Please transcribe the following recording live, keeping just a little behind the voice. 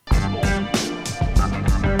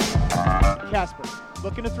Casper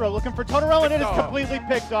looking to throw, looking for Tortorella, and it is completely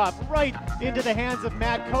picked off right into the hands of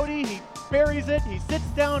Matt Cody. He buries it, he sits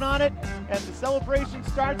down on it, and the celebration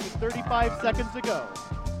starts with 35 seconds to go.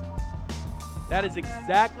 That is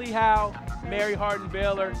exactly how Mary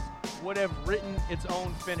Hardin-Baylor would have written its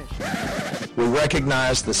own finish. We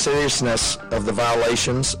recognize the seriousness of the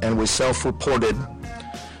violations and we self-reported,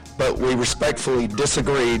 but we respectfully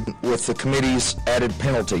disagreed with the committee's added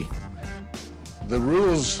penalty. The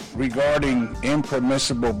rules regarding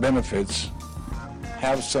impermissible benefits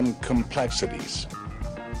have some complexities,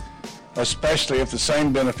 especially if the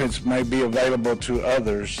same benefits may be available to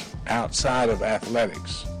others outside of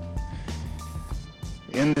athletics.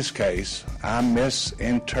 In this case, I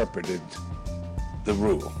misinterpreted the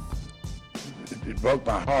rule. It broke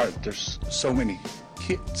my heart. There's so many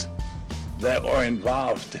kids that are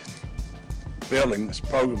involved in building this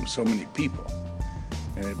program, so many people.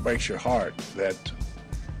 And it breaks your heart that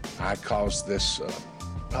I caused this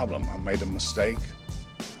problem. I made a mistake,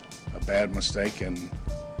 a bad mistake, and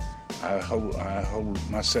I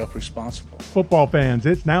hold myself responsible. Football fans,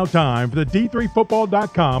 it's now time for the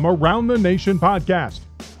D3Football.com Around the Nation podcast.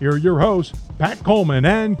 Here are your hosts, Pat Coleman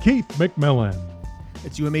and Keith McMillan.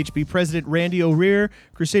 It's UMHB President Randy O'Rear,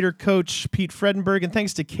 Crusader coach Pete Fredenberg, and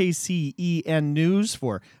thanks to KCEN News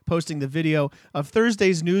for posting the video of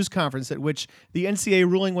Thursday's news conference at which the NCAA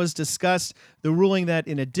ruling was discussed, the ruling that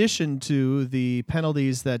in addition to the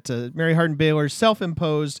penalties that Mary Hardin-Baylor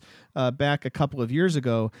self-imposed back a couple of years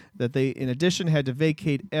ago, that they in addition had to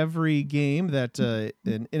vacate every game that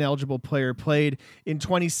an ineligible player played in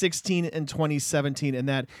 2016 and 2017, and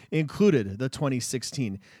that included the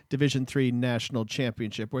 2016 Division III National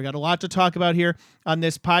Championship. We got a lot to talk about here on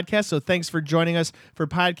this podcast, so thanks for joining us for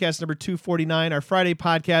podcast number 249, our Friday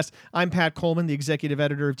podcast. I'm Pat Coleman, the executive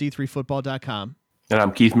editor of D3Football.com. And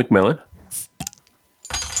I'm Keith McMillan.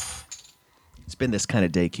 It's been this kind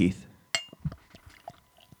of day, Keith.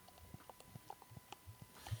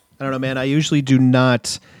 I don't know, man. I usually do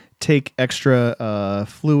not take extra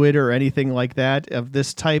fluid or anything like that of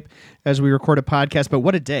this type as we record a podcast, but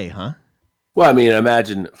what a day, huh? Well, I mean,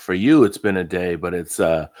 imagine for you it's been a day, but it's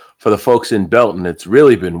for the folks in Belton, it's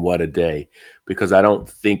really been what a day, because I don't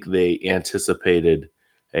think they anticipated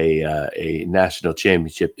a national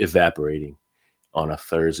championship evaporating on a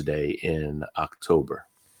Thursday in October.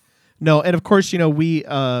 No, and of course, you know,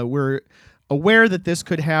 we're aware that this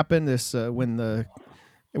could happen. This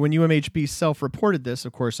when UMHB self-reported this,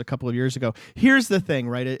 of course, a couple of years ago. Here's the thing,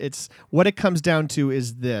 right? It's what it comes down to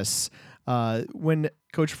is this: when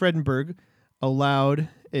Coach Fredenberg allowed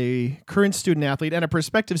a current student athlete and a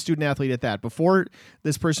prospective student athlete at that, before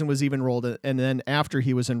this person was even enrolled, and then after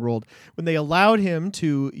he was enrolled, when they allowed him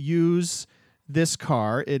to use this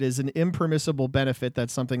car, it is an impermissible benefit.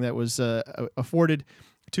 That's something that was afforded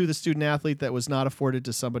to the student athlete that was not afforded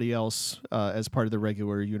to somebody else as part of the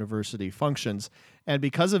regular university functions. And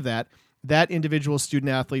because of that, that individual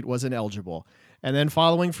student athlete was ineligible. And then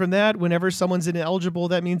following from that, whenever someone's ineligible,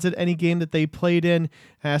 that means that any game that they played in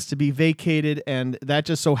has to be vacated. And that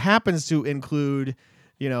just so happens to include,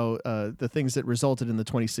 the things that resulted in the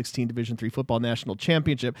 2016 Division III Football National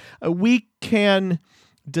Championship. We can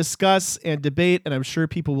discuss and debate, and I'm sure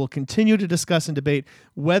people will continue to discuss and debate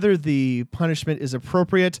whether the punishment is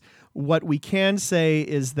appropriate. What we can say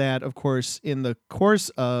is that, of course, in the course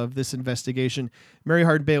of this investigation, Mary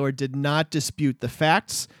Hardin-Baylor did not dispute the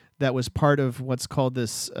facts. That was part of what's called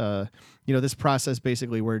this, this process,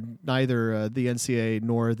 basically, where neither the NCAA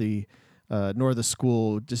nor the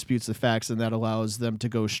school disputes the facts, and that allows them to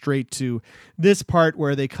go straight to this part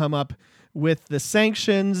where they come up with the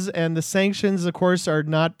sanctions, and the sanctions, of course, are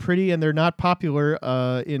not pretty and they're not popular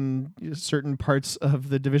in certain parts of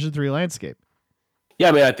the Division III landscape. Yeah,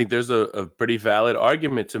 I mean, I think there's a pretty valid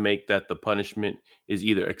argument to make that the punishment is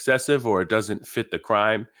either excessive or it doesn't fit the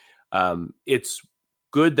crime. It's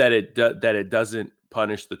good that it doesn't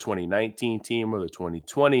punish the 2019 team or the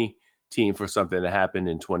 2020 team for something that happened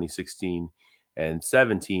in 2016 and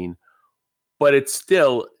 17, but it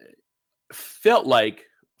still felt like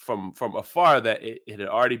from afar that it had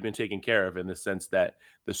already been taken care of, in the sense that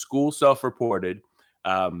the school self-reported.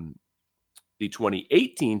 The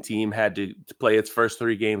 2018 team had to play its first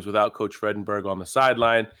 3 games without Coach Fredenberg on the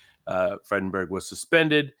sideline. Fredenberg was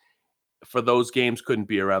suspended for those games, couldn't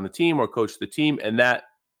be around the team or coach the team. And that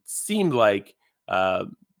seemed like,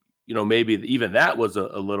 maybe even that was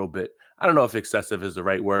a little bit, I don't know if excessive is the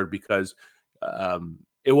right word, because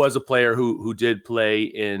it was a player who did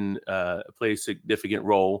play a significant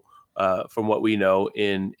role from what we know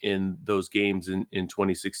in those games in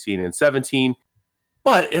 2016 and 17.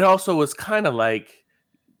 But it also was kind of like,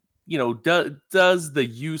 does the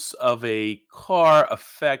use of a car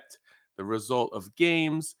affect the result of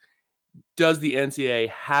games? Does the NCAA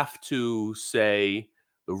have to say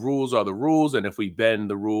the rules are the rules, and if we bend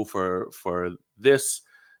the rule for this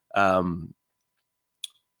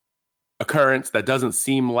occurrence that doesn't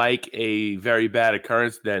seem like a very bad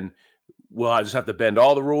occurrence, then I just have to bend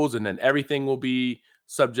all the rules, and then everything will be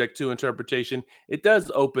subject to interpretation? It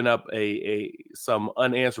does open up some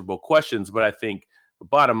unanswerable questions, but I think the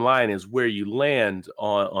bottom line is where you land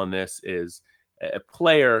on this is a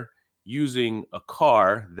player using a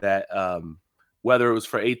car that whether it was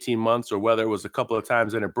for 18 months or whether it was a couple of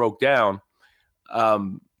times and it broke down,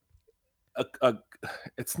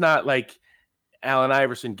 it's not like Allen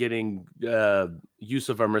Iverson getting use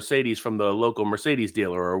of a Mercedes from the local Mercedes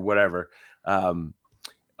dealer or whatever.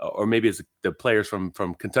 Or maybe it's the players from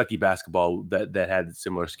Kentucky basketball that had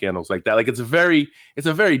similar scandals like that. Like it's a very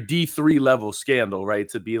D3 level scandal, right?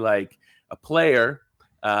 To be like a player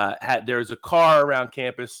there's a car around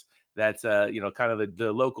campus that's kind of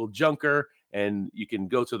the local junker, and you can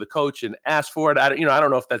go to the coach and ask for it. I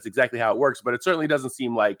don't know if that's exactly how it works, but it certainly doesn't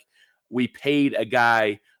seem like we paid a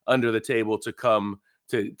guy under the table to come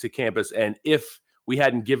to campus, and if we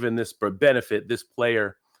hadn't given this benefit, this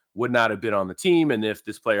player would not have been on the team, and if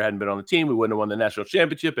this player hadn't been on the team, we wouldn't have won the national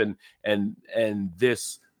championship, and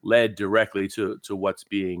this led directly to what's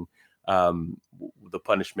being the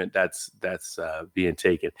punishment that's being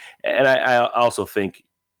taken. And I also think,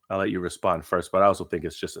 I'll let you respond first, but I also think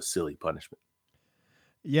it's just a silly punishment.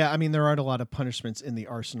 Yeah, I mean, there aren't a lot of punishments in the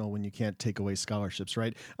arsenal when you can't take away scholarships,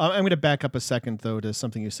 right? I'm going to back up a second, though, to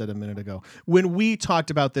something you said a minute ago. When we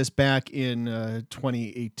talked about this back in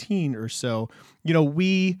 2018 or so,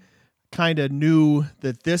 we kind of knew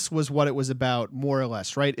that this was what it was about, more or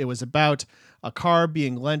less, right? It was about a car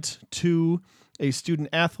being lent to a student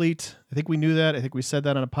athlete. I think we knew that. I think we said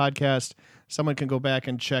that on a podcast. Someone can go back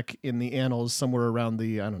and check in the annals somewhere around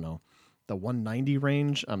the 190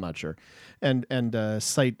 range. I'm not sure. And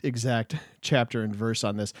cite exact chapter and verse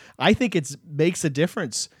on this. I think it makes a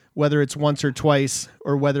difference whether it's once or twice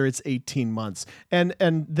or whether it's 18 months. And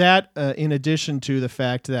that in addition to the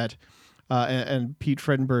fact that, and Pete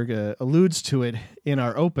Fredenberg alludes to it in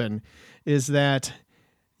our open, is that,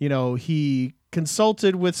 he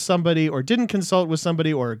consulted with somebody or didn't consult with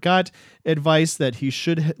somebody or got advice that he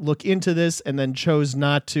should look into this and then chose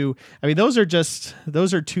not to. I mean, those are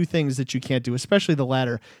two things that you can't do, especially the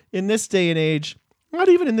latter. In this day and age, not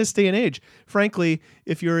even in this day and age, frankly,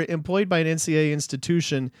 if you're employed by an NCAA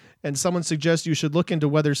institution and someone suggests you should look into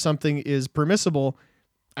whether something is permissible,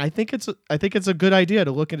 I think it's a good idea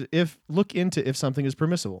to look into if something is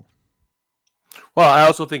permissible. Well, I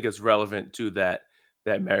also think it's relevant to that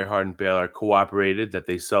Mary Hardin-Baylor cooperated, that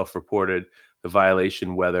they self-reported the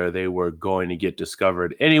violation, whether they were going to get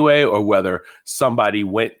discovered anyway, or whether somebody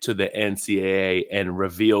went to the NCAA and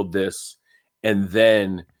revealed this, and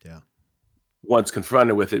then once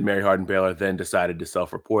confronted with it, Mary Hardin-Baylor then decided to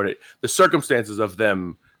self-report it. The circumstances of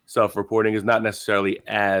them self-reporting is not necessarily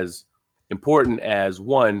as important as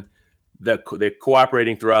one, they're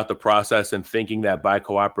cooperating throughout the process and thinking that by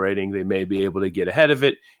cooperating they may be able to get ahead of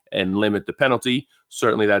it and limit the penalty.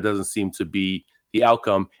 Certainly that doesn't seem to be the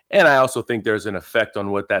outcome. And I also think there's an effect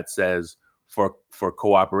on what that says for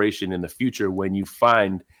cooperation in the future when you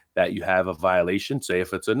find that you have a violation, say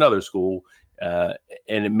if it's another school, and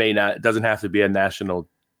it doesn't have to be a national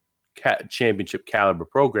championship caliber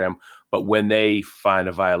program, but when they find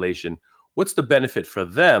a violation, what's the benefit for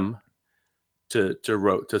them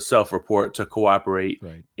to self-report, to cooperate,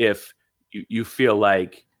 right, if you feel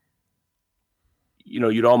like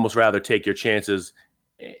you'd almost rather take your chances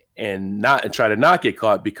and try to not get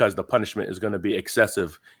caught because the punishment is going to be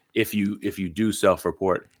excessive if you do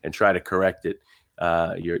self-report and try to correct it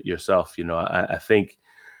yourself. I think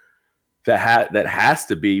that has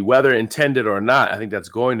to be, whether intended or not, I think that's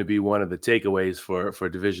going to be one of the takeaways for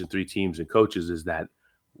Division III teams and coaches, is that,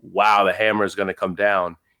 wow, the hammer is going to come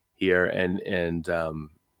down here, and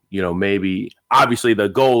maybe obviously the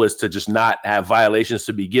goal is to just not have violations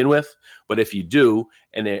to begin with, but if you do,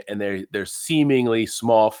 and they're seemingly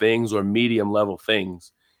small things or medium level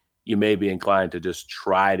things, you may be inclined to just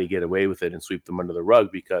try to get away with it and sweep them under the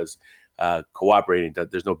rug because cooperating,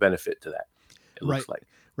 that there's no benefit to that. It looks like.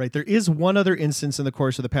 Right. There is one other instance in the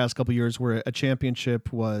course of the past couple of years where a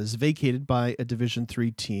championship was vacated by a Division III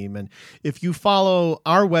team. And if you follow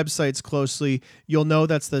our websites closely, you'll know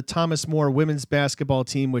that's the Thomas More women's basketball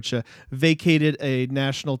team, which vacated a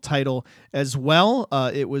national title as well.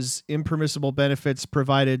 It was impermissible benefits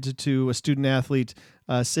provided to a student athlete,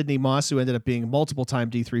 Sydney Moss, who ended up being multiple-time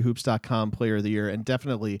D3Hoops.com Player of the Year and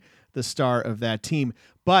definitely the star of that team.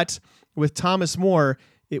 But with Thomas More,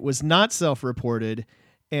 it was not self-reported.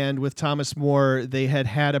 And with Thomas More, they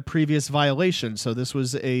had a previous violation. So this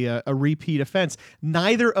was a repeat offense.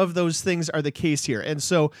 Neither of those things are the case here. And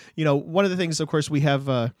so, one of the things, of course, we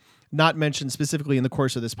have not mentioned specifically in the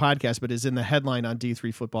course of this podcast, but is in the headline on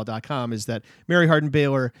D3Football.com, is that Mary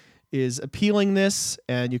Hardin-Baylor is appealing this.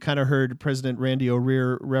 And you kind of heard President Randy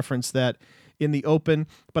O'Rear reference that in the open.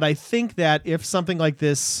 But I think that if something like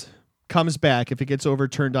this comes back, if it gets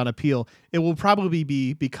overturned on appeal, it will probably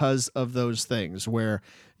be because of those things where,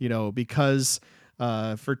 because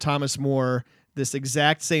for Thomas More, this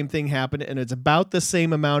exact same thing happened and it's about the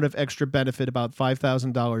same amount of extra benefit, about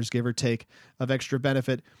 $5,000, give or take, of extra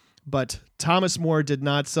benefit. But Thomas More did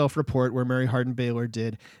not self-report where Mary Hardin-Baylor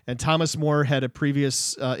did. And Thomas More had a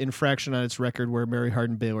previous infraction on its record where Mary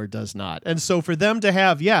Hardin-Baylor does not. And so for them to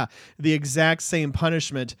have, the exact same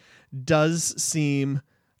punishment does seem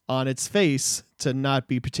on its face to not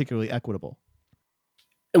be particularly equitable.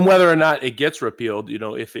 And whether or not it gets repealed,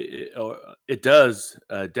 if it does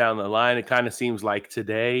down the line, it kind of seems like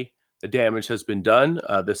today the damage has been done.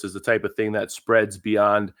 This is the type of thing that spreads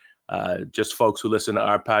beyond just folks who listen to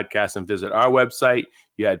our podcast and visit our website.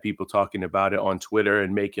 You had people talking about it on Twitter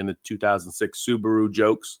and making the 2006 Subaru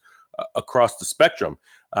jokes across the spectrum.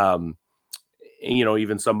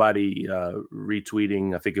 Even somebody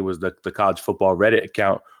retweeting, I think it was the college football Reddit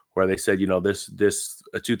account, where they said, this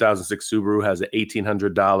 2006 Subaru has an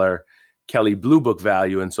 $1,800 Kelley Blue Book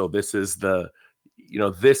value. And so this is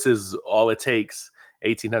this is all it takes,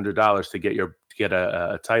 $1,800 to get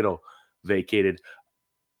a title vacated.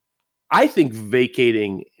 I think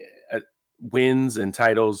vacating wins and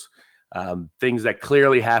titles, things that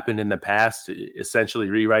clearly happened in the past, essentially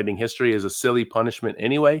rewriting history, is a silly punishment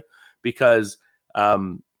anyway, because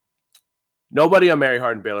nobody on Mary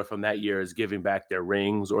Hardin-Baylor from that year is giving back their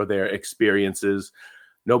rings or their experiences.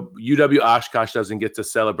 No, UW Oshkosh doesn't get to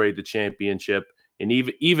celebrate the championship. And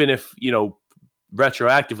even if,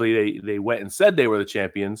 retroactively they went and said they were the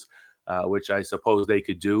champions, which I suppose they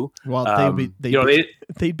could do. Well,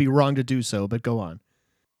 they'd be wrong to do so, but go on.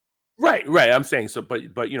 Right. I'm saying so, but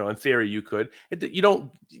in theory you could. You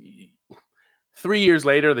don't. 3 years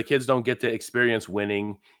later, the kids don't get to experience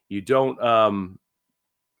winning. You don't.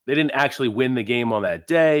 They didn't actually win the game on that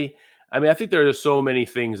day. I mean, I think there are so many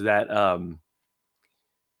things that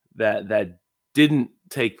that didn't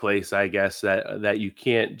take place, I guess, that you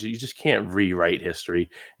just can't rewrite history.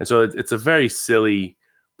 And so it's a very silly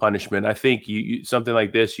punishment. I think you something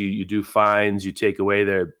like this, you do fines, you take away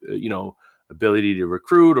their ability to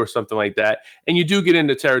recruit or something like that, and you do get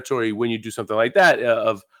into territory when you do something like that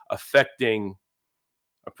of affecting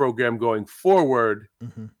a program going forward.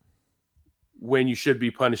 Mm-hmm. When you should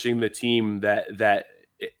be punishing the team that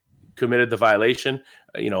committed the violation.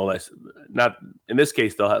 Not in this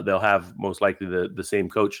case, they'll have most likely the same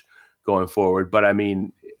coach going forward. But I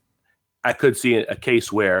mean, I could see a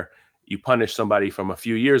case where you punish somebody from a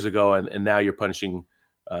few years ago, and now you're punishing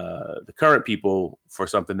the current people for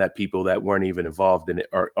something that people that weren't even involved in it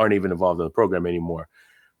or aren't even involved in the program anymore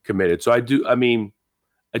committed. So I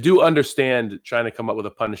do understand trying to come up with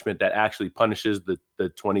a punishment that actually punishes the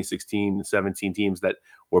 2016 17 teams that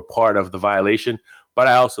were part of the violation. But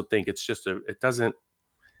I also think it's just the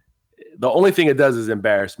only thing it does is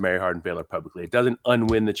embarrass Mary Hardin-Baylor publicly. It doesn't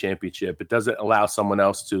unwin the championship. It doesn't allow someone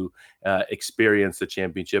else to experience the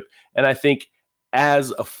championship. And I think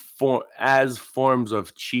as forms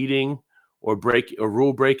of cheating or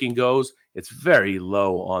rule breaking goes, it's very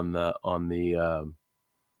low on the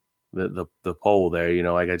poll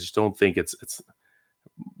there. I just don't think it's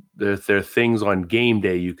there are things on game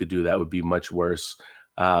day you could do that would be much worse.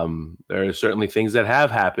 There are certainly things that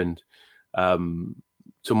have happened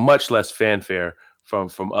to much less fanfare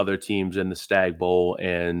from other teams in the Stag Bowl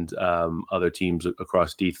and other teams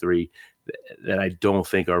across D3 that I don't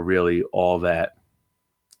think are really all that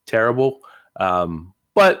terrible.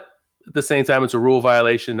 But at the same time, it's a rule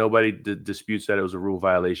violation. Nobody disputes that it was a rule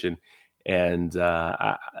violation. And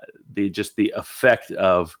the effect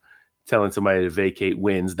of telling somebody to vacate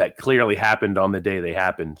wins that clearly happened on the day they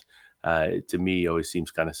happened, to me, always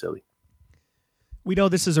seems kind of silly. We know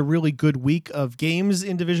this is a really good week of games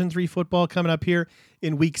in Division III football coming up here.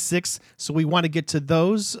 in week 6. So we want to get to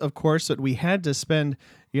those, of course, but we had to spend,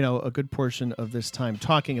 a good portion of this time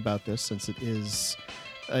talking about this since it is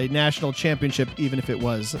a national championship, even if it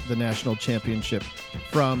was the national championship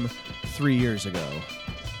from 3 years ago.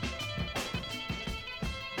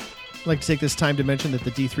 I'd like to take this time to mention that the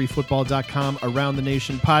D3Football.com Around the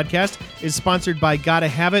Nation podcast is sponsored by Gotta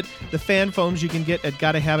Have It, the fan foams you can get at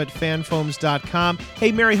GottaHaveItFanFoams.com.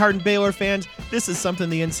 Hey, Mary Hardin Baylor fans, this is something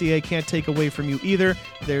the NCAA can't take away from you either.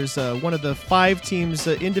 There's one of the 5 teams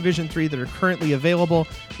in Division III that are currently available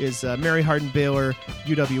is Mary Hardin Baylor,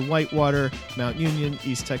 UW Whitewater, Mount Union,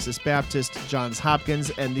 East Texas Baptist, Johns Hopkins,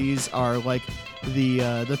 and these are like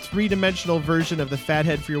the three-dimensional version of the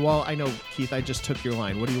fathead for your wall. I know, Keith, I just took your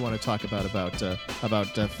line. What do you want to talk about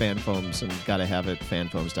fan foams and Gotta Have It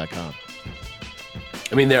fanfoams.com?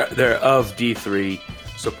 I mean, they're of D3,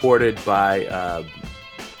 supported by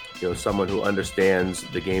someone who understands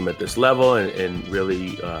the game at this level and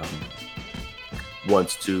really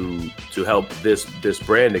wants to help this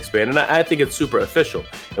brand expand. And I think it's super official.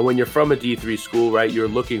 And when you're from a D3 school, right, you're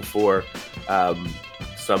looking for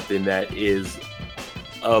something that is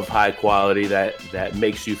of high quality that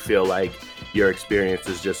makes you feel like your experience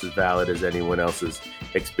is just as valid as anyone else's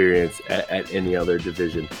experience at any other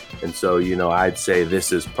division. And so, I'd say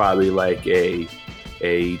this is probably like a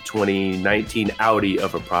 2019 Audi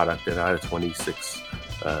of a product and not a 26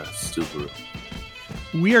 Subaru.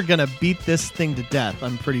 We are going to beat this thing to death,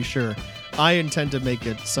 I'm pretty sure. I intend to make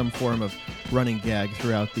it some form of running gag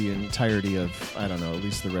throughout the entirety of, at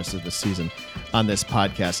least the rest of the season on this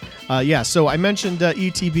podcast. So I mentioned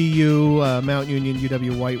ETBU, Mount Union,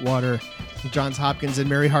 UW Whitewater, Johns Hopkins, and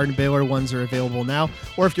Mary Hardin Baylor ones are available now.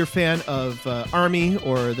 Or if you're a fan of Army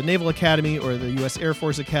or the Naval Academy or the U.S. Air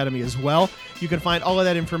Force Academy as well, you can find all of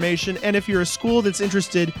that information. And if you're a school that's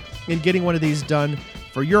interested in getting one of these done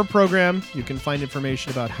for your program, you can find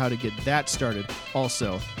information about how to get that started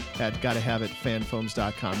also at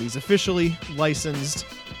GottaHaveItFanFoams.com. These officially licensed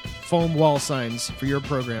foam wall signs for your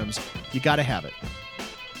programs. You gotta have it.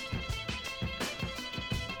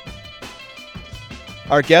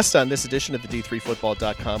 Our guest on this edition of the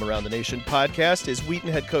D3Football.com Around the Nation podcast is Wheaton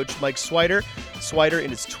head coach Mike Swider. Swider in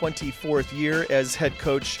his 24th year as head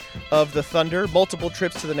coach of the Thunder, multiple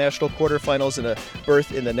trips to the national quarterfinals and a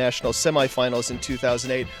berth in the national semifinals in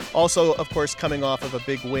 2008. Also, of course, coming off of a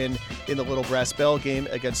big win in the Little Brass Bell game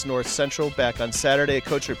against North Central back on Saturday.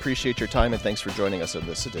 Coach, I appreciate your time and thanks for joining us on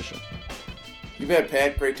this edition. You bet,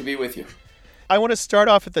 Pat. Great to be with you. I want to start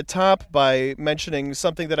off at the top by mentioning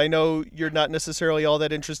something that I know you're not necessarily all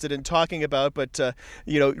that interested in talking about, but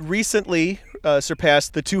recently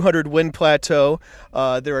surpassed the 200-win plateau.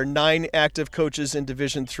 There are 9 active coaches in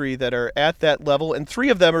Division III that are at that level, and 3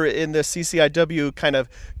 of them are in the CCIW kind of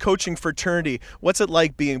coaching fraternity. What's it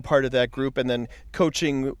like being part of that group and then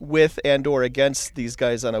coaching with and/or against these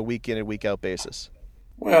guys on a week-in and week-out basis?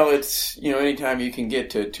 Well, it's anytime you can get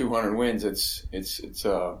to 200 wins, it's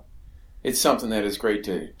something that is great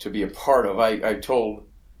to be a part of. I told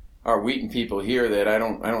our Wheaton people here that I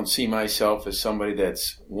don't see myself as somebody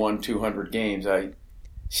that's won 200 games. I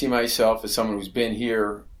see myself as someone who's been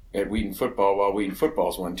here at Wheaton football while Wheaton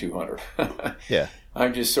football's won 200. Yeah,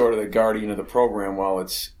 I'm just sort of the guardian of the program while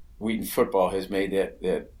it's Wheaton football has made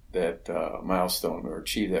that milestone or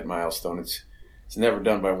achieved that milestone. It's never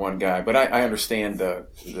done by one guy, but I understand the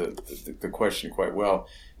question quite well.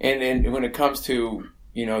 And when it comes to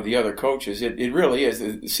the other coaches, it really is.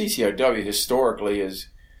 The CCIW historically is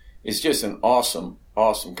just an awesome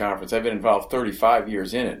conference. I've been involved 35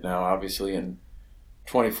 years in it now, obviously, and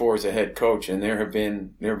 24 as a head coach. And there have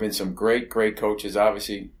been some great coaches,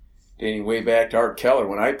 obviously, dating way back to Art Keller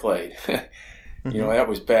when I played. That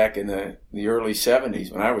was back in the early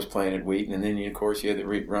 70s when I was playing at Wheaton. And then, of course, you had the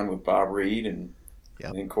run with Bob Reed and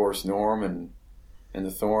of course, Norm and the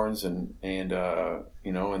Thorns and then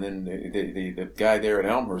the guy there at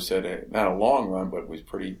Elmhurst had not a long run, but was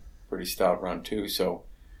pretty stout run too. So,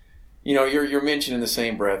 you're mentioned in the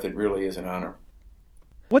same breath. It really is an honor.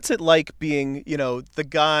 What's it like being, the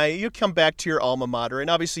guy, you come back to your alma mater, and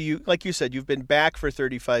obviously you, like you said, you've been back for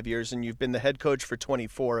 35 years and you've been the head coach for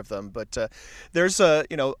 24 of them. But there's a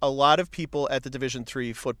lot of people at the Division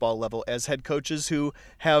III football level as head coaches who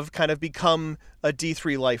have kind of become a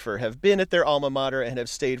D3 lifer, have been at their alma mater and have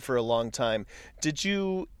stayed for a long time. Did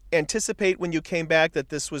you anticipate when you came back that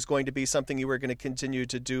this was going to be something you were going to continue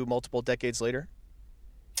to do multiple decades later?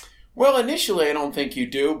 Well, initially I don't think you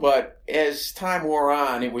do, but as time wore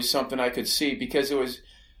on, it was something I could see because it was.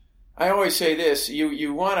 I always say this: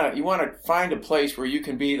 you wanna find a place where you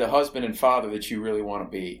can be the husband and father that you really want to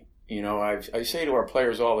be. I say to our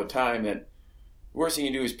players all the time that worst thing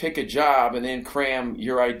you do is pick a job and then cram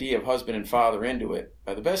your idea of husband and father into it.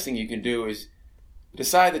 The best thing you can do is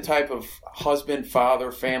decide the type of husband,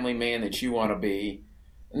 father, family man that you want to be,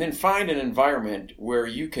 and then find an environment where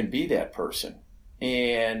you can be that person.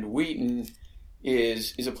 And Wheaton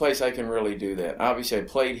is a place I can really do that. Obviously, I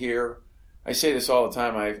played here. I say this all the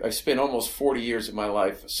time. I've spent almost 40 years of my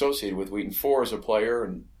life associated with Wheaton, 4 as a player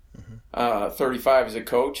and 35 as a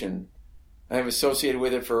coach, and I've associated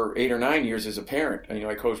with it for 8 or 9 years as a parent. And,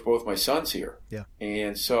 I coached both my sons here. Yeah.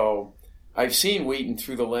 And so I've seen Wheaton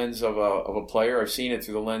through the lens of a player. I've seen it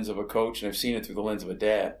through the lens of a coach, and I've seen it through the lens of a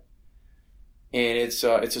dad. And it's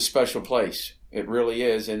a special place. It really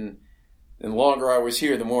is. And the longer I was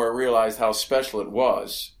here, the more I realized how special it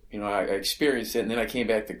was. I experienced it, and then I came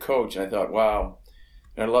back to coach, and I thought, wow,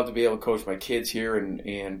 I'd love to be able to coach my kids here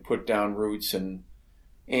and put down roots and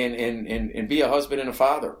be a husband and a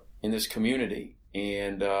father in this community.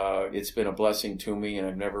 And it's been a blessing to me, and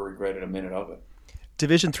I've never regretted a minute of it.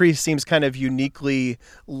 Division III seems kind of uniquely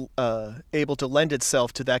able to lend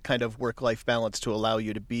itself to that kind of work-life balance to allow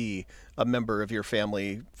you to be a member of your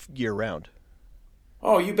family year-round.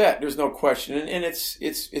 Oh, you bet. There's no question, and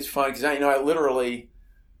it's fun because I literally,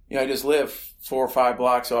 I just live 4 or 5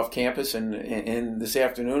 blocks off campus, and this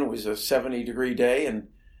afternoon it was a 70-degree day, and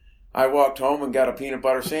I walked home and got a peanut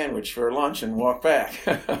butter sandwich for lunch and walked back.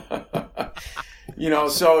 So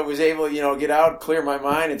it was able to, get out, clear my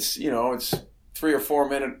mind. It's 3 or 4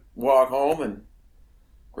 minute walk home and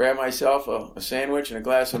grab myself a sandwich and a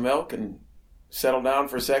glass of milk and settle down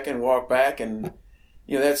for a second and walk back. And,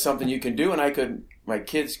 that's something you can do. And my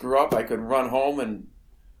kids grew up, I could run home and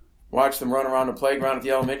watch them run around the playground at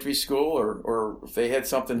the elementary school, or if they had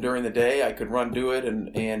something during the day, I could run do it.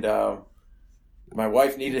 And my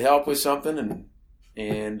wife needed help with something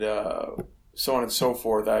and so on and so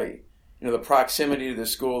forth. The proximity to the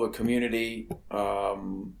school, the community,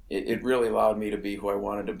 it really allowed me to be who I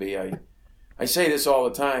wanted to be. I say this all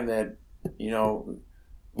the time that,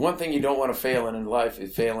 one thing you don't want to fail in life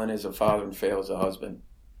is failing as a father and fail as a husband.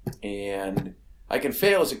 And I can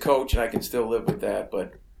fail as a coach and I can still live with that,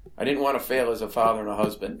 but I didn't want to fail as a father and a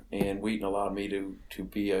husband. And Wheaton allowed me to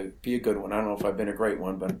be a good one. I don't know if I've been a great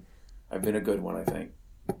one, but I've been a good one, I think.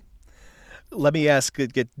 Let me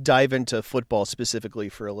dive into football specifically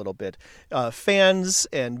for a little bit. Fans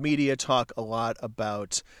and media talk a lot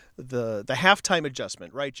about the halftime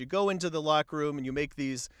adjustment, right? You go into the locker room and you make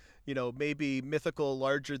these, maybe mythical,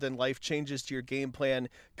 larger than life changes to your game plan,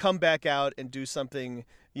 come back out and do something,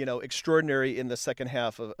 extraordinary in the second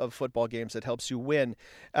half of football games that helps you win.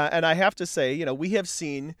 And I have to say, we have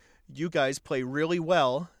seen you guys play really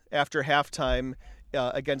well after halftime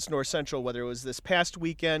against North Central, whether it was this past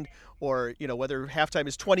weekend or, whether halftime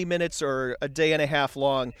is 20 minutes or a day and a half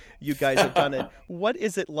long, you guys have done it. What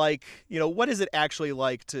is it like, what is it actually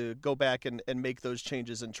like to go back and make those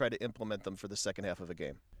changes and try to implement them for the second half of a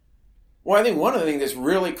game? Well, I think one of the things that's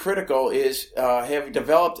really critical is have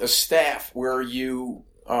developed a staff where you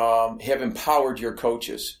have empowered your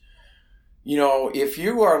coaches. If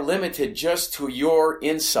you are limited just to your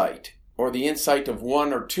insight or the insight of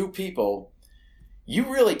 1 or 2 people, you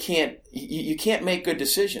really can't make good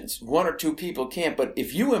decisions. 1 or 2 people can't. But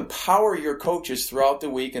if you empower your coaches throughout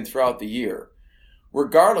the week and throughout the year,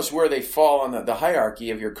 regardless where they fall on the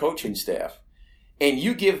hierarchy of your coaching staff, and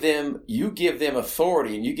you give them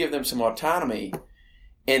authority and you give them some autonomy,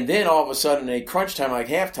 and then all of a sudden a crunch time like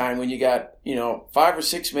halftime when you got 5 or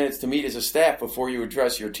 6 minutes to meet as a staff before you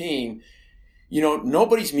address your team,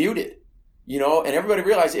 nobody's muted. And everybody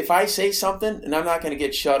realizes if I say something and I'm not going to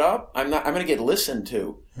get shut up, I'm going to get listened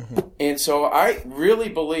to. Mm-hmm. And so I really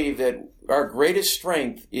believe that our greatest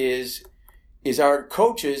strength is our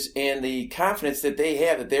coaches and the confidence that they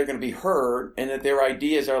have that they're going to be heard and that their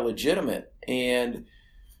ideas are legitimate. And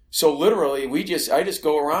so literally I just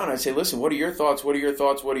go around and I say, listen, what are your thoughts? What are your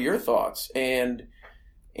thoughts? What are your thoughts? And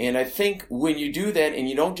I think when you do that and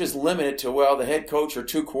you don't just limit it to, the head coach or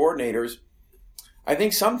 2 coordinators, I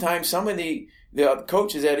think sometimes some of the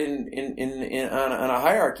coaches that on a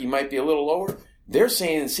hierarchy might be a little lower, they're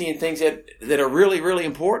seeing things that are really, really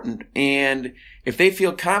important. And if they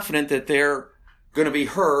feel confident that they're going to be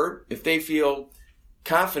heard, if they feel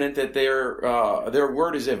confident that their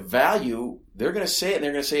word is of value, they're going to say it, and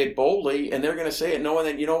they're going to say it boldly, and they're going to say it knowing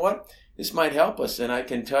that, this might help us. And I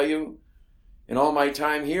can tell you in all my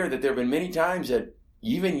time here that there have been many times that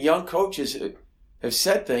even young coaches have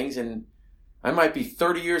said things, and I might be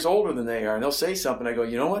 30 years older than they are, and they'll say something. I go,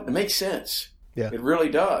 you know what? It makes sense. Yeah. It really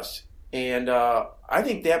does. And I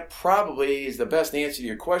think that probably is the best answer to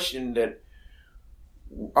your question, that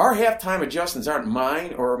our halftime adjustments aren't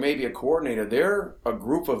mine or maybe a coordinator. They're a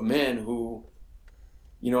group of men who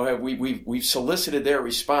we've solicited their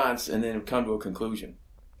response and then come to a conclusion.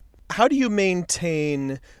 How do you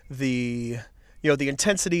maintain the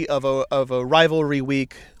intensity of a rivalry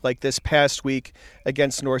week like this past week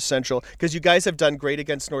against North Central? Because you guys have done great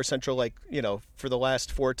against North Central, for the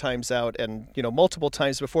last 4 times out and, multiple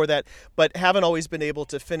times before that, but haven't always been able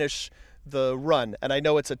to finish the run. And I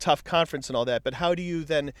know it's a tough conference and all that, but how do you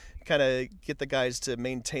then kind of get the guys to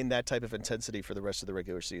maintain that type of intensity for the rest of the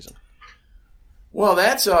regular season? Well,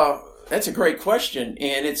 that's a great question,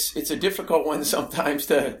 and it's a difficult one sometimes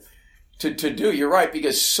to do. You're right,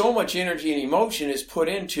 because so much energy and emotion is put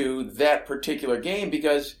into that particular game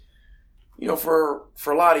because, for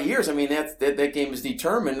a lot of years, that game is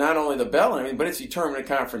determined not only the bell, but it's determined a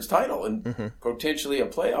conference title and potentially a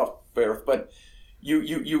playoff berth. But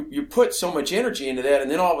you put so much energy into that,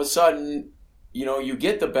 and then all of a sudden, you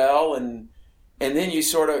get the bell and then you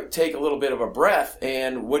sort of take a little bit of a breath.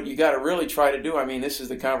 And what you got to really try to do, this is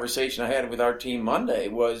the conversation I had with our team Monday,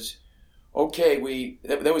 was, okay,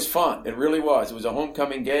 that was fun. It really was. It was a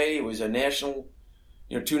homecoming day. It was a national,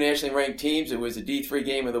 2 nationally ranked teams. It was a D3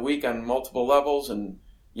 game of the week on multiple levels and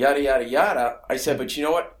yada, yada, yada. I said, but you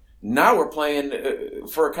know what? Now we're playing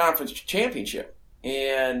for a conference championship.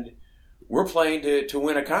 And we're playing to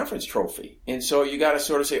win a conference trophy. And so you got to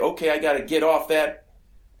sort of say, okay, I got to get off that,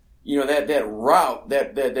 that route,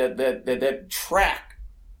 that track,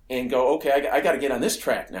 and go, okay, I got to get on this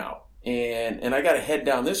track now, and I got to head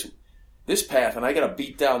down this path, and I got to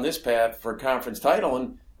beat down this path for a conference title,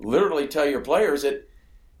 and literally tell your players that,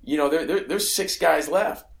 there's 6 guys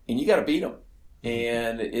left, and you got to beat them,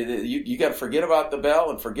 and you got to forget about the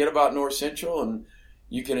bell and forget about North Central, and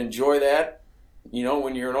you can enjoy that,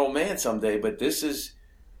 when you're an old man someday. But this is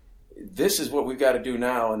what we've got to do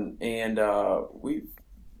now, and we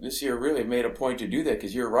this year really made a point to do that,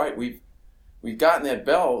 because you're right. We've gotten that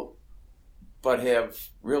bell, but have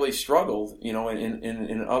really struggled,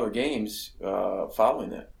 in other games following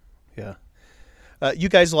that. Yeah. You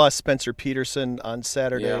guys lost Spencer Peterson on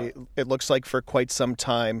Saturday, Yeah. It looks like for quite some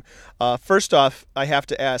time. First off, I have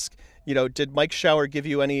to ask, did Mike Schauer give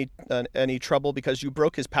you any trouble because you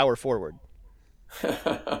broke his power forward?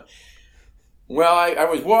 Well, I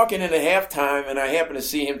was walking into halftime, and I happened to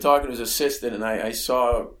see him talking to his assistant, and I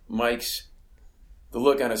saw the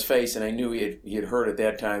look on his face, and I knew he had heard at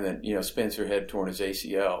that time that Spencer had torn his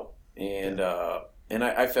ACL, and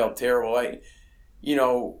I felt terrible.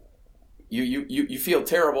 You feel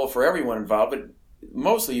terrible for everyone involved, but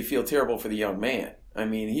mostly you feel terrible for the young man.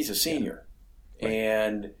 He's a senior, right.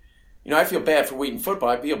 And I feel bad for Wheaton football.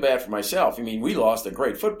 I feel bad for myself. we lost a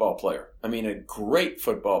great football player. A great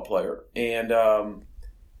football player. And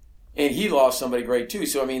he lost somebody great too.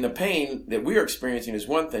 So, the pain that we're experiencing is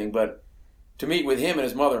one thing, but to meet with him and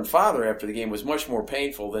his mother and father after the game was much more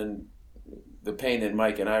painful than the pain that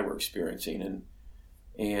Mike and I were experiencing.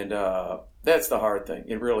 And that's the hard thing.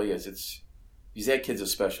 It really is. That kid's a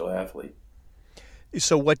special athlete.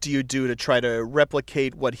 So what do you do to try to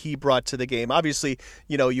replicate what he brought to the game? Obviously,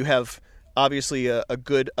 you have a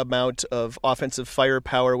good amount of offensive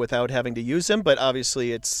firepower without having to use him, but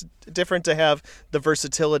obviously it's different to have the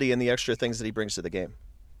versatility and the extra things that he brings to the game.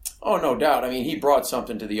 Oh, no doubt. He brought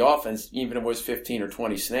something to the offense, even if it was 15 or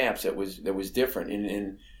 20 snaps, that was different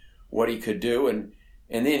in what he could do. And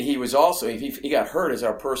then he was also, he got hurt as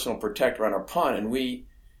our personal protector on our punt, and we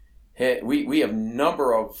have a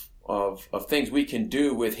number of things we can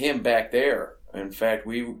do with him back there. In fact,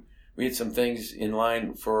 we had some things in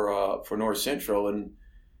line for North Central in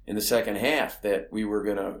the second half that we were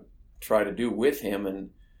going to try to do with him.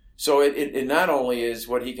 And so it not only is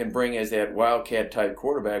what he can bring as that wildcat type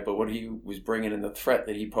quarterback, but what he was bringing in the threat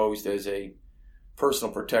that he posed as a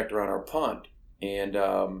personal protector on our punt. And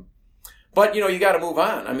but you got to move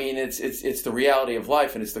on. It's the reality of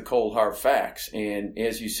life, and it's the cold hard facts. And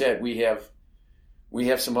as you said, we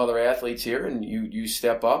have some other athletes here, and you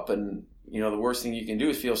step up, and the worst thing you can do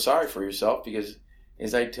is feel sorry for yourself, because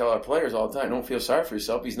as I tell our players all the time, don't feel sorry for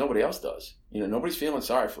yourself because nobody else does. Nobody's feeling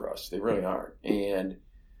sorry for us. They really aren't. And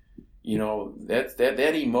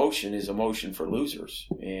that emotion is emotion for losers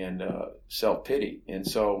and self-pity. And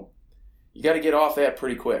so you got to get off that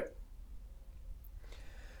pretty quick.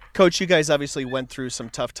 Coach, you guys obviously went through some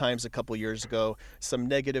tough times a couple years ago, some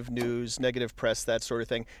negative news, negative press, that sort of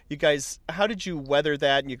thing. You guys, how did you weather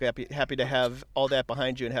that? And you're happy to have all that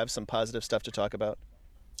behind you and have some positive stuff to talk about?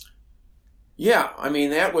 Yeah,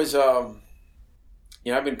 that was,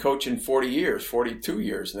 I've been coaching 42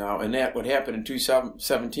 years now, and what happened in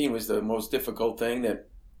 2017 was the most difficult thing that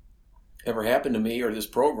ever happened to me or this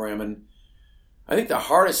program. And I think the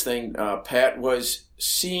hardest thing, Pat, was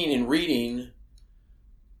seeing and reading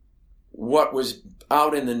what was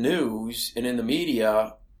out in the news and in the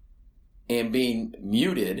media and being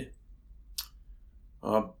muted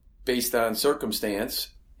based on circumstance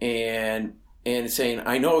and saying,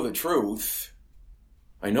 I know the truth,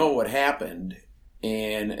 I know what happened,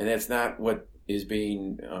 and that's not what is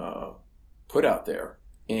being put out there.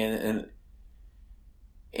 And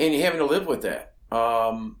you're having to live with that.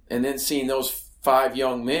 And then seeing those 5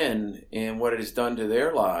 young men and what it has done to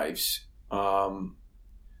their lives,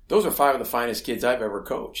 those are 5 of the finest kids I've ever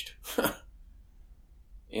coached.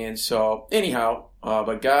 And so, anyhow,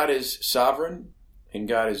 but God is sovereign and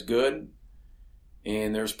God is good,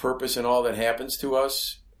 and there's purpose in all that happens to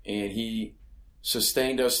us, and He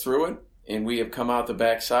sustained us through it, and we have come out the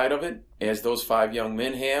backside of it, as those 5 young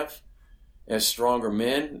men have, as stronger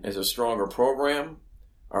men, as a stronger program.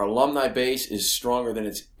 Our alumni base is stronger than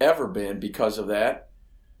it's ever been because of that.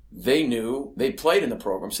 They knew, they played in the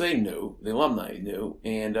program, so they knew, the alumni knew,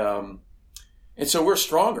 and so we're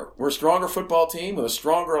stronger. We're a stronger football team with a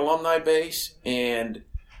stronger alumni base, and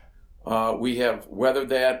we have weathered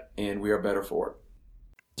that, and we are better for it.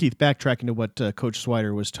 Keith, backtracking to what Coach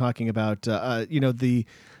Swider was talking about, the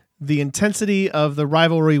intensity of the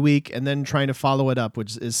rivalry week and then trying to follow it up,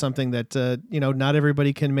 which is something that, not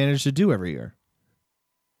everybody can manage to do every year.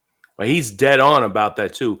 Well, he's dead on about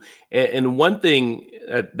that too. And one thing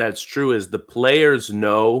that's true is the players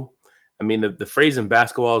know. I mean, the phrase in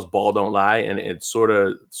basketball is "ball don't lie," and it's sort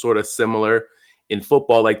of similar in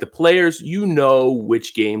football. Like the players,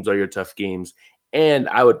 which games are your tough games, and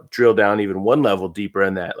I would drill down even one level deeper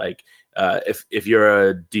in that. Like if you're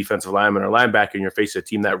a defensive lineman or linebacker and you're facing a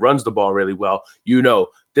team that runs the ball really well,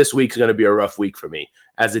 this week's going to be a rough week for me.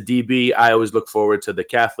 As a DB, I always look forward to the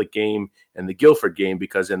Catholic game and the Guilford game,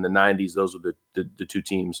 because in the 90s, those were the 2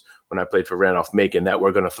 teams when I played for Randolph-Macon that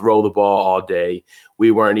were going to throw the ball all day.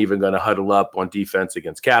 We weren't even going to huddle up on defense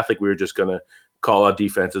against Catholic. We were just going to call out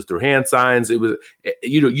defenses through hand signs. It was,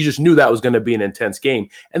 you just knew that was going to be an intense game.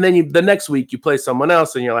 And then the next week you play someone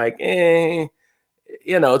else and you're like,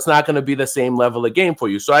 it's not going to be the same level of game for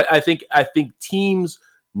you. So I think teams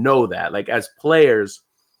know that. Like as players,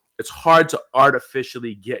 it's hard to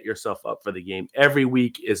artificially get yourself up for the game. Every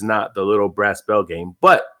week is not the little brass bell game.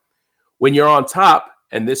 But when you're on top,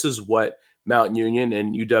 and this is what Mount Union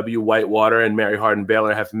and UW Whitewater and Mary Hardin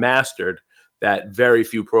Baylor have mastered, that very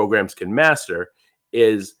few programs can master,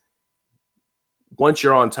 is once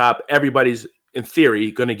you're on top, everybody's, in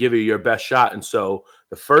theory, going to give you your best shot. And so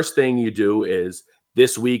the first thing you do is,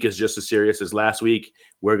 this week is just as serious as last week.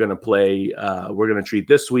 We're going to treat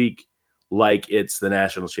this week like it's the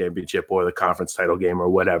national championship or the conference title game or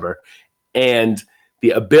whatever. And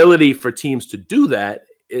the ability for teams to do that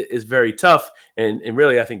is very tough. And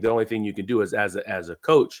really, I think the only thing you can do is, as a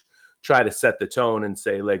coach, try to set the tone and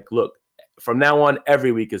say, like, look, from now on,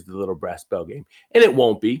 every week is the little brass bell game. And it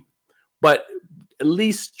won't be, but at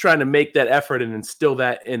least trying to make that effort and instill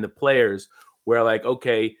that in the players, where like,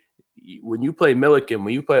 okay, when you play Milliken,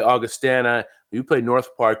 when you play Augustana, when you play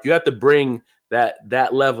North Park, you have to bring that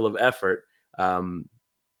level of effort.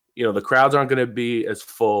 The crowds aren't going to be as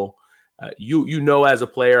full. As a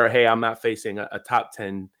player, hey, I'm not facing a top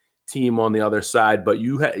 10 team on the other side, but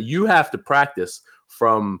you have to practice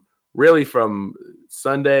from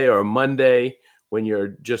Sunday or Monday when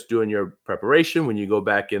you're just doing your preparation, when you go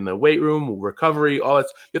back in the weight room, recovery, all that.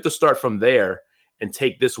 You have to start from there and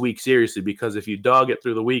take this week seriously, because if you dog it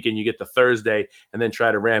through the week and you get to Thursday and then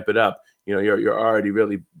try to ramp it up, you're already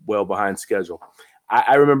really well behind schedule.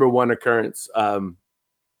 I remember one occurrence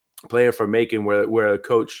playing for Macon where a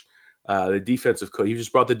coach, the defensive coach, he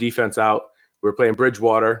just brought the defense out. We were playing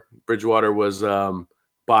Bridgewater. Bridgewater was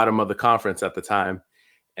bottom of the conference at the time.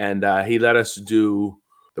 And he let us do,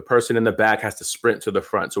 the person in the back has to sprint to the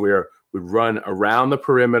front. So we'd run around the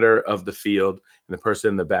perimeter of the field, and the person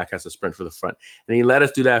in the back has to sprint for the front. And he let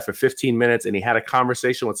us do that for 15 minutes, and he had a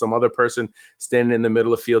conversation with some other person standing in the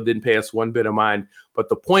middle of the field, didn't pay us one bit of mind. But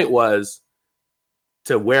the point was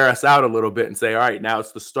to wear us out a little bit and say, all right, now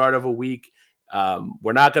it's the start of a week.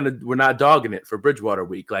 We're not dogging it for Bridgewater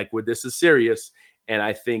week. Like, this is serious. And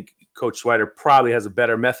I think Coach Swider probably has a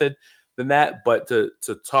better method than that, but to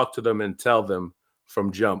talk to them and tell them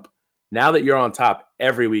from jump, now that you're on top,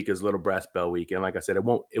 every week is Little Brass Bell week. And like I said, it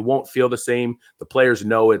won't feel the same. The players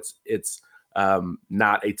know it's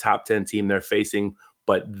not a top 10 team they're facing,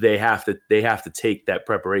 but they have to take that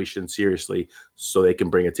preparation seriously so they can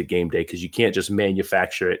bring it to game day, because you can't just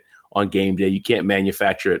manufacture it on game day. You can't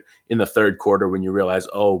manufacture it in the third quarter when you realize,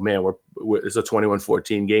 oh man, it's a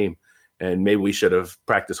 21-14 game, and maybe we should have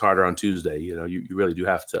practiced harder on Tuesday. You really do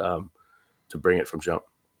have to bring it from jump.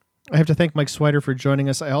 I have to thank Mike Swider for joining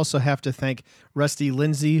us. I also have to thank Rusty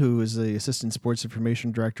Lindsay, who is the Assistant Sports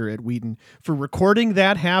Information Director at Wheaton, for recording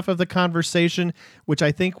that half of the conversation, which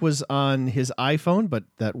I think was on his iPhone, but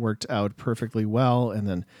that worked out perfectly well, and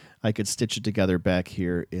then I could stitch it together back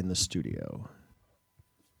here in the studio.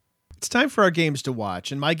 It's time for our games to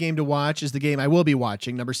watch, and my game to watch is the game I will be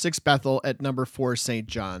watching, number 6 Bethel at number 4 St.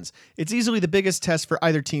 John's. It's easily the biggest test for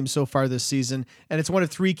either team so far this season, and it's one of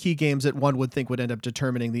 3 key games that one would think would end up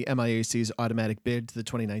determining the MIAC's automatic bid to the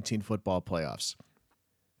 2019 football playoffs.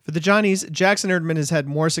 For the Johnnies, Jackson Erdman has had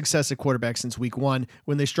more success at quarterback since week 1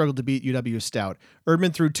 when they struggled to beat UW Stout.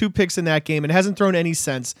 Erdman threw 2 picks in that game and hasn't thrown any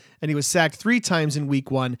since, and he was sacked 3 times in week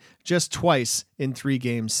 1, just twice in 3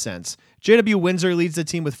 games since. JW Windsor leads the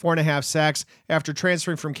team with 4.5 sacks after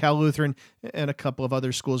transferring from Cal Lutheran and a couple of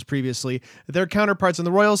other schools previously. Their counterparts on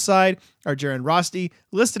the Royals side are Jaron Rosti,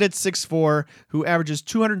 listed at 6'4", who averages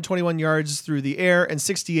 221 yards through the air and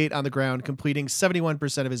 68 on the ground, completing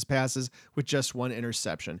 71% of his passes with just 1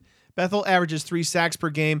 interception. Bethel averages 3 sacks per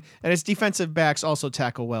game, and its defensive backs also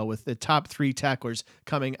tackle well, with the top 3 tacklers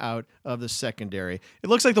coming out of the secondary. It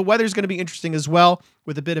looks like the weather's going to be interesting as well,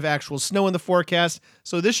 with a bit of actual snow in the forecast,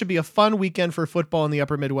 so this should be a fun weekend for football in the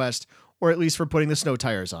upper Midwest, or at least for putting the snow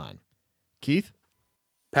tires on. Keith?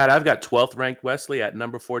 Pat, I've got 12th ranked Wesley at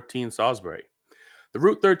number 14 Salisbury. The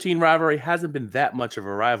Route 13 rivalry hasn't been that much of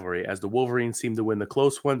a rivalry, as the Wolverines seem to win the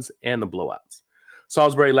close ones and the blowouts.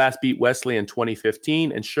 Salisbury last beat Wesley in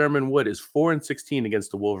 2015, and Sherman Wood is 4-16 against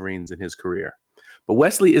the Wolverines in his career. But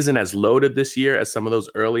Wesley isn't as loaded this year as some of those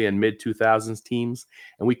early and mid-2000s teams,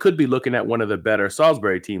 and we could be looking at one of the better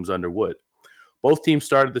Salisbury teams under Wood. Both teams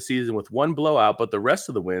started the season with 1 blowout, but the rest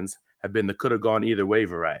of the wins have been the could-have-gone-either-way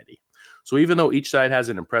variety. So even though each side has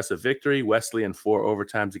an impressive victory, Wesley in 4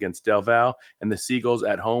 overtimes against Del Val and the Seagulls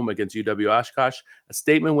at home against UW Oshkosh, a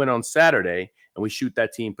statement went on Saturday, and we shoot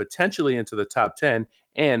that team potentially into the top 10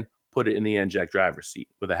 and put it in the NJAC driver's seat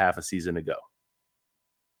with a half a season to go.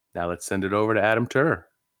 Now let's send it over to Adam Turr.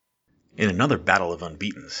 In another battle of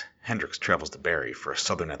unbeatens, Hendricks travels to Barry for a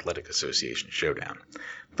Southern Athletic Association showdown.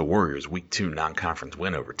 The Warriors' Week 2 non-conference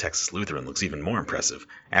win over Texas Lutheran looks even more impressive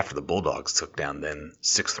after the Bulldogs took down then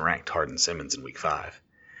 6th-ranked Hardin-Simmons in Week 5.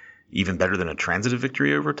 Even better than a transitive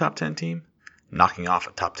victory over a top 10 team? Knocking off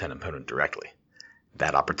a top 10 opponent directly.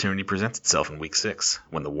 That opportunity presents itself in Week 6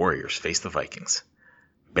 when the Warriors face the Vikings.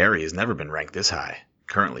 Barry has never been ranked this high,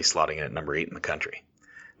 currently slotting in at number 8 in the country.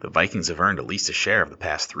 The Vikings have earned at least a share of the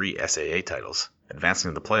past 3 SAA titles, advancing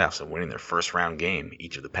to the playoffs and winning their first-round game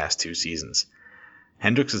each of the past 2 seasons.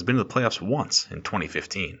 Hendricks has been to the playoffs once in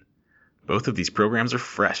 2015. Both of these programs are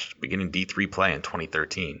fresh, beginning D3 play in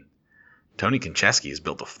 2013. Tony Konchesky has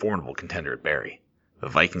built a formidable contender at Barry. The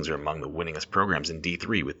Vikings are among the winningest programs in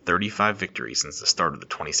D3 with 35 victories since the start of the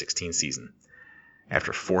 2016 season.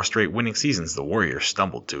 After 4 straight winning seasons, the Warriors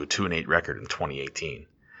stumbled to a 2-8 record in 2018.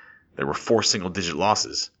 There were 4 single-digit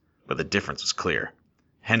losses, but the difference was clear.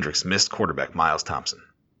 Hendricks missed quarterback Miles Thompson.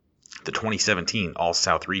 The 2017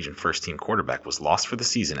 All-South Region first-team quarterback was lost for the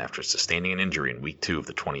season after sustaining an injury in Week 2 of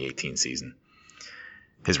the 2018 season.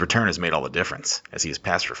 His return has made all the difference, as he has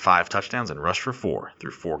passed for 5 touchdowns and rushed for 4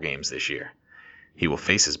 through 4 games this year. He will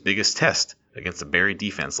face his biggest test against the Barry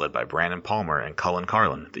defense led by Brandon Palmer and Cullen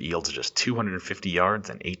Carlin that yields just 250 yards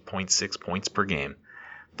and 8.6 points per game.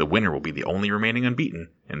 The winner will be the only remaining unbeaten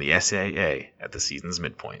in the SAA at the season's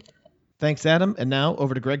midpoint. Thanks, Adam. And now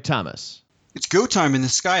over to Greg Thomas. It's go time in the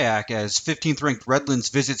SCIAC as 15th-ranked Redlands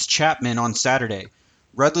visits Chapman on Saturday.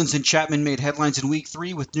 Redlands and Chapman made headlines in Week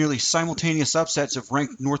 3 with nearly simultaneous upsets of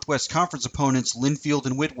ranked Northwest Conference opponents Linfield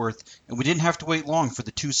and Whitworth, and we didn't have to wait long for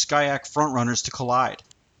the 2 SCIAC frontrunners to collide.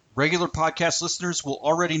 Regular podcast listeners will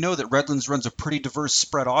already know that Redlands runs a pretty diverse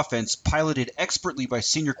spread offense piloted expertly by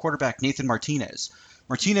senior quarterback Nathan Martinez.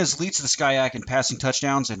 Martinez leads the SCIAC in passing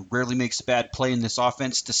touchdowns and rarely makes a bad play in this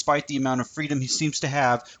offense, despite the amount of freedom he seems to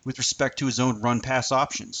have with respect to his own run-pass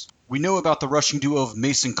options. We know about the rushing duo of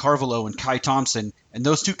Mason Carvalho and Kai Thompson, and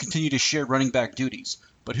those two continue to share running back duties.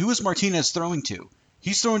 But who is Martinez throwing to?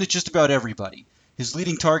 He's throwing to just about everybody. His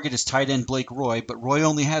leading target is tight end Blake Roy, but Roy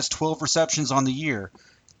only has 12 receptions on the year.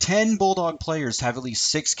 10 Bulldog players have at least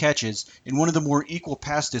 6 catches in one of the more equal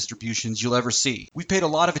pass distributions you'll ever see. We've paid a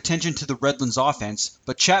lot of attention to the Redlands offense,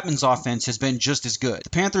 but Chapman's offense has been just as good. The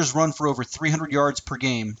Panthers run for over 300 yards per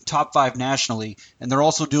game, top 5 nationally, and they're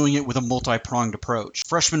also doing it with a multi-pronged approach.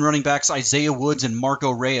 Freshman running backs Isaiah Woods and Marco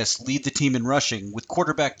Reyes lead the team in rushing, with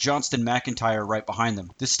quarterback Johnston McIntyre right behind them.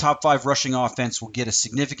 This top 5 rushing offense will get a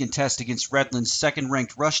significant test against Redlands'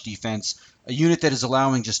 second-ranked rush defense, a unit that is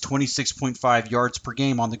allowing just 26.5 yards per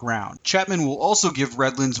game on the ground. Chapman will also give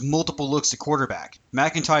Redlands multiple looks at quarterback.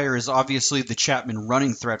 McIntyre is obviously the Chapman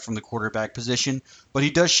running threat from the quarterback position, but he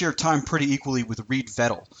does share time pretty equally with Reed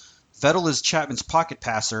Vettel. Vettel is Chapman's pocket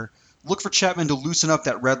passer. Look for Chapman to loosen up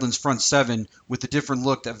that Redlands front seven with the different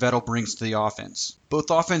look that Vettel brings to the offense. Both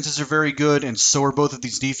offenses are very good, and so are both of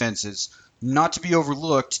these defenses. Not to be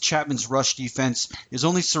overlooked, Chapman's rush defense is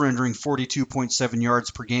only surrendering 42.7 yards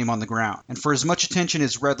per game on the ground. And for as much attention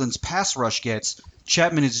as Redlands' pass rush gets,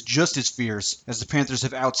 Chapman is just as fierce, as the Panthers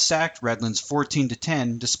have outsacked Redlands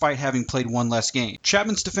 14-10 despite having played one less game.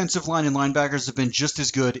 Chapman's defensive line and linebackers have been just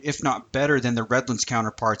as good, if not better, than their Redlands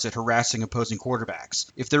counterparts at harassing opposing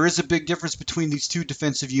quarterbacks. If there is a big difference between these two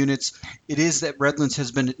defensive units, it is that Redlands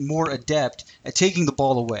has been more adept at taking the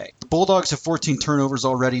ball away. The Bulldogs have 14 turnovers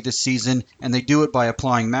already this season, and they do it by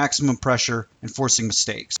applying maximum pressure and forcing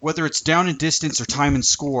mistakes. Whether it's down and distance or time and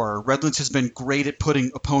score, Redlands has been great at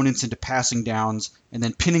putting opponents into passing downs and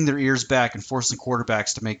then pinning their ears back and forcing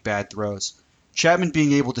quarterbacks to make bad throws. Chapman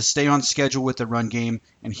being able to stay on schedule with the run game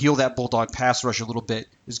and heal that Bulldog pass rush a little bit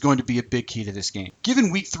is going to be a big key to this game.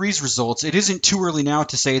 Given Week 3's results, it isn't too early now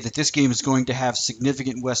to say that this game is going to have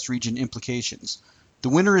significant West Region implications. The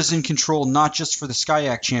winner is in control not just for the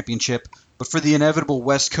SCIAC Championship, but for the inevitable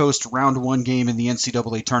West Coast Round 1 game in the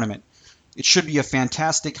NCAA tournament. It should be a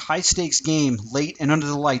fantastic, high-stakes game late and under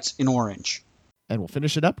the lights in Orange. And we'll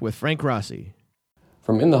finish it up with Frank Rossi.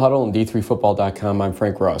 From In the Huddle and D3Football.com, I'm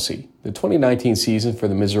Frank Rossi. The 2019 season for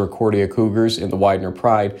the Misericordia Cougars and the Widener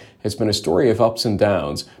Pride has been a story of ups and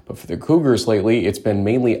downs, but for the Cougars lately, it's been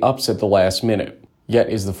mainly ups at the last minute. Yet,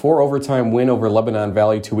 is the 4-overtime win over Lebanon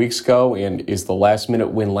Valley 2 weeks ago and is the last-minute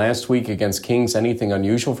win last week against Kings anything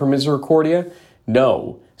unusual for Misericordia?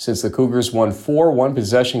 No, since the Cougars won 4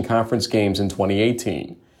 one-possession conference games in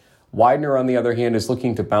 2018. Widener, on the other hand, is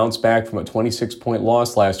looking to bounce back from a 26-point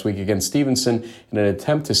loss last week against Stevenson in an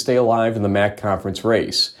attempt to stay alive in the MAC conference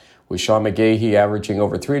race. With Sean McGahee averaging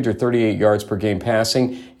over 338 yards per game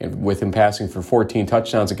passing, and with him passing for 14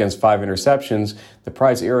 touchdowns against 5 interceptions, the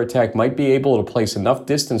Pride's air attack might be able to place enough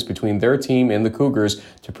distance between their team and the Cougars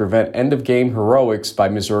to prevent end-of-game heroics by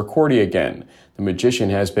Misericordia again. The magician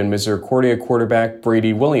has been Misericordia quarterback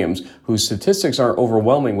Brady Williams, whose statistics aren't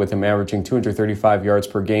overwhelming with him averaging 235 yards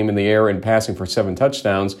per game in the air and passing for 7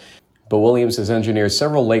 touchdowns. But Williams has engineered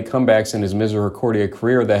several late comebacks in his Misericordia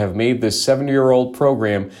career that have made this 70-year-old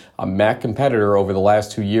program a MAC competitor over the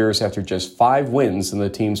last 2 years after just 5 wins in the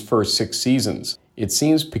team's first 6 seasons. It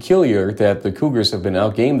seems peculiar that the Cougars have been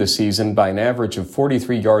outgamed this season by an average of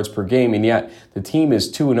 43 yards per game, and yet the team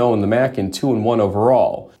is 2-0 in the MAC and 2-1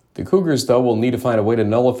 overall. The Cougars, though, will need to find a way to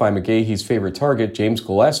nullify McGahee's favorite target, James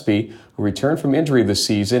Gillespie, who returned from injury this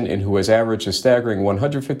season and who has averaged a staggering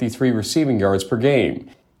 153 receiving yards per game.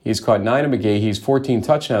 He's caught 9 of McGahee's 14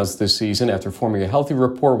 touchdowns this season after forming a healthy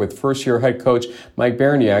rapport with first-year head coach Mike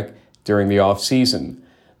Berniak during the offseason.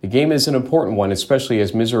 The game is an important one, especially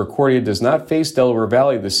as Misericordia does not face Delaware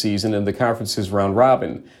Valley this season in the conference's round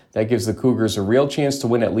robin. That gives the Cougars a real chance to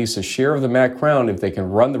win at least a share of the MAC crown if they can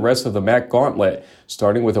run the rest of the MAC gauntlet,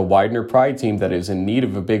 starting with a Widener Pride team that is in need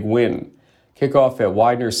of a big win. Kickoff at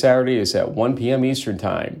Widener Saturday is at 1 p.m. Eastern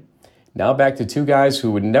Time. Now back to 2 guys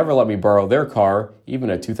who would never let me borrow their car, even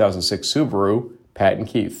a 2006 Subaru, Pat and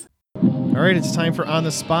Keith. All right, it's time for On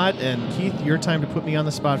the Spot, and Keith, your time to put me on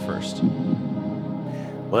the spot first.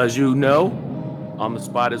 Well, as you know, On the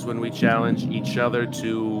Spot is when we challenge each other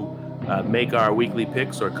to make our weekly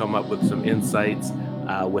picks or come up with some insights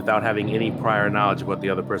without having any prior knowledge of what the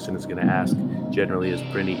other person is going to ask. Generally is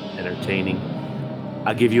pretty entertaining.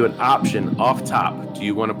 I'll give you an option off top. Do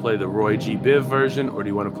you want to play the Roy G. Biv version or do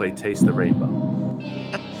you want to play Taste the Rainbow?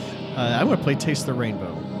 I want to play Taste the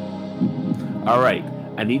Rainbow. All right.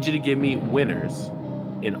 I need you to give me winners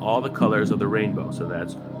in all the colors of the rainbow. So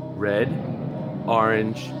that's red,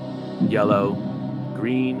 orange, yellow,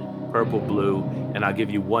 green, purple, blue, and I'll give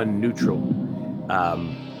you one neutral.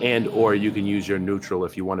 And or you can use your neutral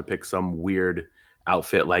if you want to pick some weird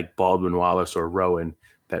outfit like Baldwin Wallace or Rowan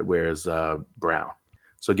that wears brown.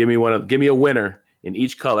 So give me a winner in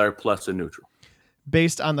each color plus a neutral.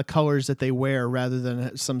 Based on the colors that they wear rather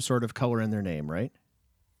than some sort of color in their name, right?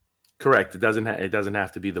 Correct. It doesn't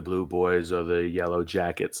have to be the Blue Boys or the Yellow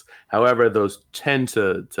Jackets. However, those tend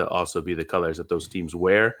to also be the colors that those teams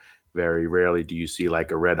wear. Very rarely do you see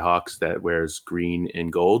like a Red Hawks that wears green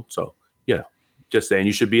and gold. So, just saying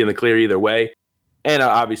you should be in the clear either way. And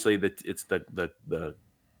obviously it's the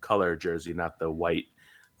color jersey, not the white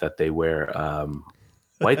that they wear.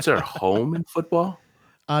 Whites are home in football?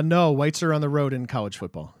 No, whites are on the road in college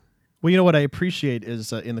football. Well, you know what I appreciate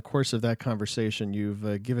is in the course of that conversation,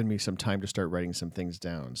 you've given me some time to start writing some things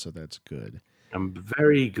down, so that's good. I'm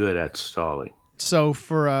very good at stalling. So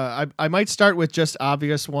for I might start with just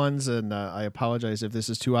obvious ones, and I apologize if this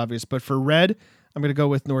is too obvious, but for Red, I'm going to go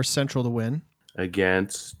with North Central to win.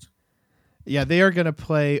 Against? Yeah, they are going to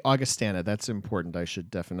play Augustana. That's important. I should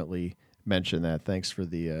definitely mention that. Thanks for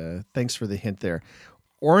the hint there.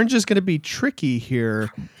 Orange is going to be tricky here.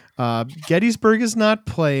 Gettysburg is not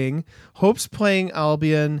playing. Hope's playing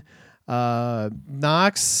Albion.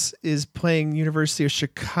 Knox is playing University of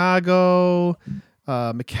Chicago.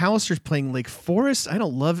 McAllister's playing Lake Forest. I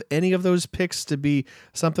don't love any of those picks to be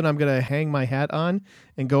something I'm going to hang my hat on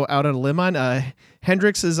and go out on a limb on.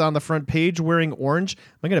 Hendrix is on the front page wearing orange.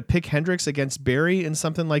 Am I going to pick Hendrix against Barry in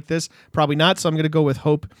something like this? Probably not, so I'm going to go with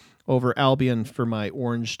Hope over Albion for my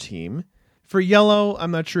orange team. For yellow,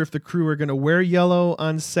 I'm not sure if the Crew are going to wear yellow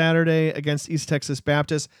on Saturday against East Texas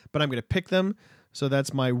Baptist, but I'm going to pick them. So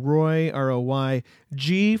that's my Roy, R-O-Y.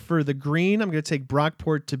 G for the green, I'm going to take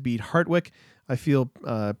Brockport to beat Hartwick. I feel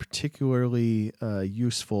particularly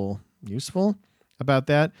useful about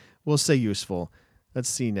that. We'll say useful. Let's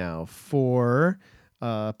see now. For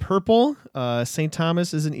purple, St.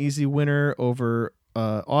 Thomas is an easy winner over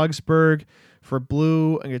Augsburg. For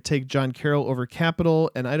blue, I'm going to take John Carroll over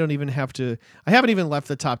Capital, and I haven't even left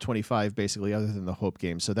the top 25 basically, other than the Hope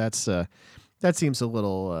game. So that seems a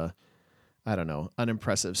little,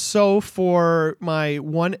 unimpressive. So for my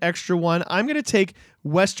one extra one, I'm going to take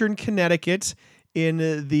Western Connecticut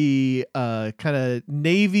in the kind of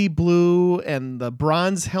navy blue and the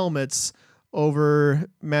bronze helmets over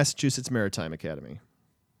Massachusetts Maritime Academy.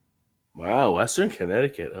 Wow, Western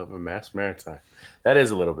Connecticut over Mass Maritime. That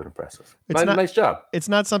is a little bit impressive. Nice job. It's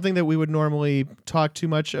not something that we would normally talk too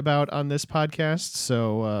much about on this podcast.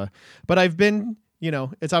 So, but I've been,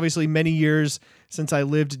 it's obviously many years since I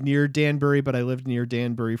lived near Danbury, but I lived near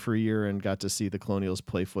Danbury for a year and got to see the Colonials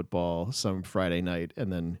play football some Friday night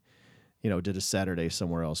and then, did a Saturday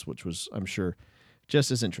somewhere else, which was, I'm sure,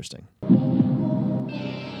 just as interesting.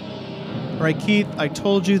 All right, Keith, I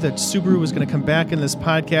told you that Subaru was going to come back in this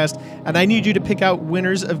podcast, and I need you to pick out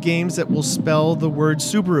winners of games that will spell the word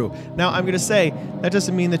Subaru. Now, I'm going to say that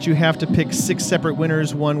doesn't mean that you have to pick 6 separate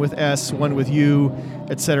winners, one with S, one with U,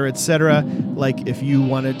 etc., etc. Like if you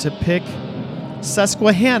wanted to pick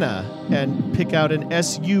Susquehanna and pick out an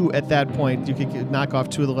SU at that point, you could knock off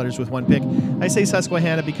 2 of the letters with one pick. I say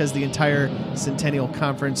Susquehanna because the entire Centennial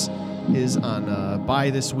Conference is on bye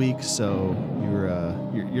this week, so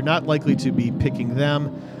you're not likely to be picking them.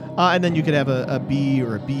 And then you could have a B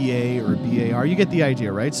or a BA or a BAR. You get the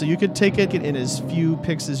idea, right? So you could take it in as few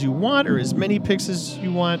picks as you want or as many picks as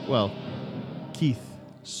you want. Well, Keith,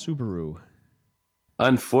 Subaru.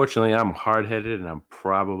 Unfortunately, I'm hard-headed, and I'm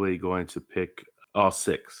probably going to pick all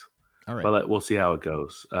 6. All right. But we'll see how it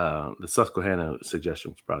goes. The Susquehanna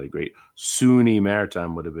suggestion was probably great. SUNY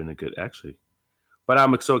Maritime would have been a good, actually. But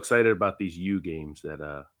I'm so excited about these U games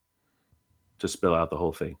that to spill out the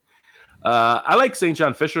whole thing. I like St.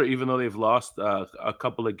 John Fisher, even though they've lost a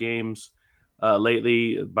couple of games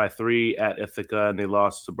lately by 3 at Ithaca, and they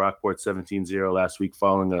lost to Brockport 17-0 last week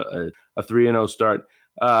following a 3-0 start.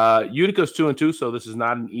 Utica's 2-2, so this is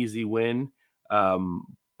not an easy win.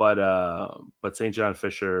 But St. John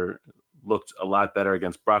Fisher looked a lot better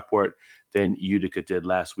against Brockport than Utica did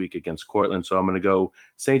last week against Cortland. So I'm going to go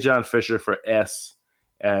St. John Fisher for S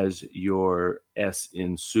as your S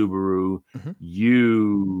in Subaru. Mm-hmm.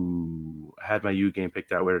 You had my U game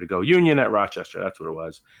picked out where to go. Union at Rochester. That's what it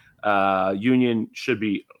was. Union should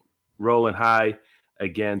be rolling high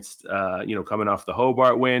against, coming off the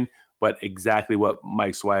Hobart win, but exactly what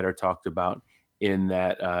Mike Swider talked about in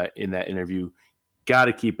that interview. Got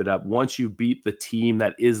to keep it up. Once you beat the team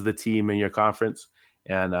that is the team in your conference,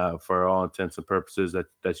 and for all intents and purposes,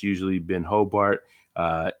 that's usually been Hobart.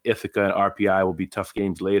 Ithaca and RPI will be tough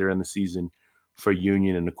games later in the season for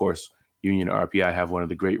Union. And, of course, Union and RPI have one of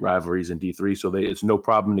the great rivalries in D3, so it's no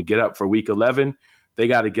problem to get up for Week 11. They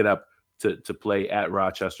got to get up to play at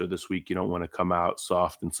Rochester this week. You don't want to come out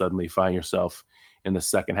soft and suddenly find yourself in the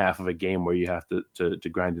second half of a game where you have to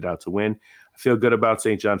grind it out to win. I feel good about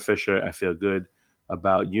St. John Fisher. I feel good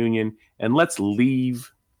about Union. And let's leave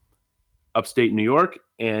upstate New York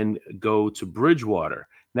and go to Bridgewater.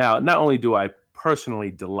 Now, not only do I personally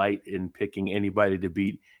delight in picking anybody to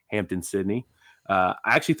beat Hampton-Sydney, I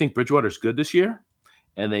actually think Bridgewater's good this year,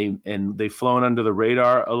 and they've flown under the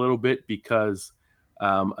radar a little bit because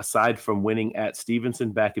aside from winning at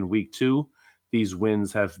Stevenson back in week 2, these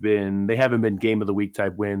wins haven't been game of the week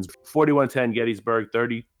type wins. 41-10 Gettysburg,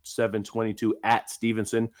 37-22 at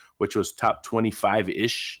Stevenson, which was top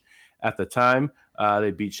 25-ish at the time.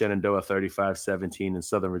 They beat Shenandoah 35-17 in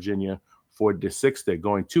Southern Virginia 40-6. They're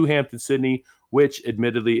going to Hampton-Sydney, which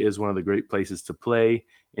admittedly is one of the great places to play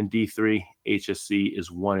in D3. HSC is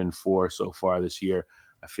 1-4 so far this year.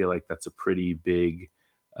 I feel like that's a pretty big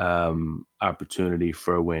opportunity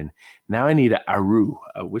for a win. Now I need a Aru.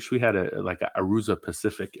 I wish we had a Arusa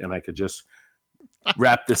Pacific and I could just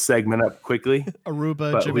wrap this segment up quickly.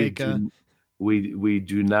 Aruba, but Jamaica. We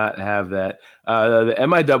do not have that. The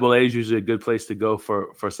MIAA is usually a good place to go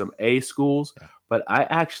for some A schools, but I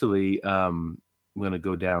actually I'm going to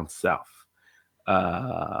go down south.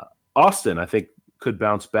 Austin, I think, could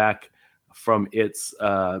bounce back from its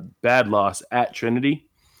bad loss at Trinity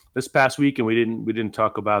this past week, and we didn't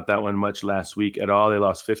talk about that one much last week at all. They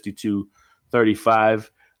lost 52-35,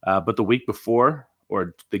 but the week before,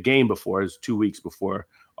 or the game before, is 2 weeks before,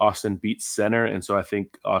 Austin beat Center, and so I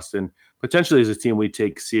think Austin potentially is a team we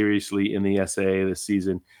take seriously in the SAA this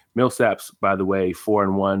season. Millsaps, by the way,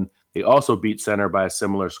 4-1. They also beat Center by a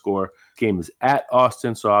similar score. Game is at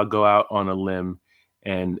Austin, so I'll go out on a limb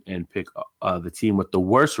and pick the team with the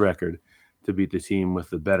worst record to beat the team with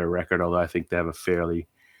the better record, although I think they have a fairly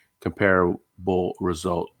comparable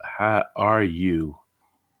result. How are you?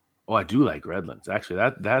 Oh, I do like Redlands.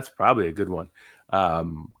 Actually, that's probably a good one.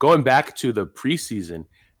 Going back to the preseason,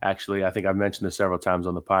 actually, I think I've mentioned this several times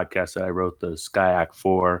on the podcast that I wrote the SCIAC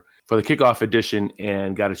for the kickoff edition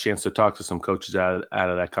and got a chance to talk to some coaches out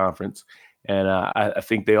of that conference. And I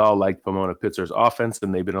think they all liked Pomona Pitzer's offense,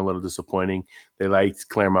 and they've been a little disappointing. They liked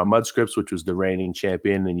Claremont Mudscripts, which was the reigning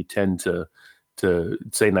champion, and you tend to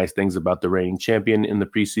say nice things about the reigning champion in the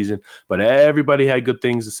preseason. But everybody had good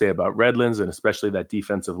things to say about Redlands, and especially that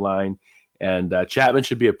defensive line. And Chapman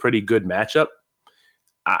should be a pretty good matchup.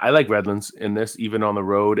 I like Redlands in this, even on the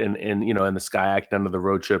road, and in the SCIAC, none of the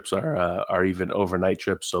road trips are even overnight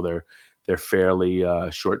trips, so they're fairly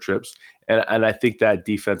short trips. And I think that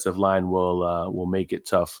defensive line will make it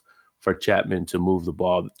tough for Chapman to move the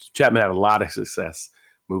ball. Chapman had a lot of success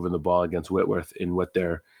moving the ball against Whitworth in what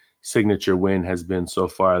their signature win has been so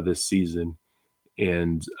far this season.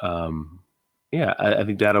 And I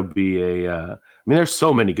think that'll be there's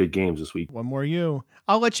so many good games this week. One more U.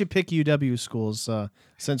 I'll let you pick UW schools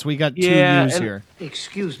since we got two U's here.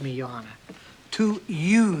 Excuse me, Your Honor. Two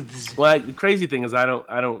youths. Well, the crazy thing is I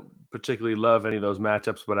don't particularly love any of those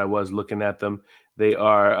matchups, but I was looking at them. They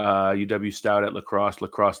are UW Stout at La Crosse. La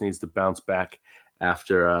Crosse needs to bounce back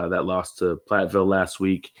after that loss to Platteville last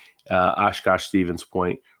week. Oshkosh, Stevens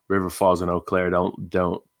Point, River Falls, and Eau Claire.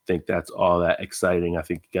 Don't think that's all that exciting. I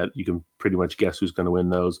think you can pretty much guess who's going to win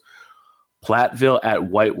those. Platteville at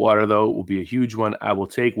Whitewater, though, will be a huge one. I will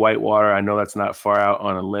take Whitewater. I know that's not far out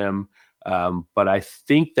on a limb, but I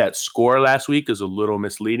think that score last week is a little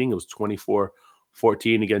misleading. It was 24-14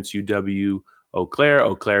 against UW Eau Claire.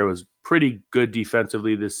 Eau Claire was pretty good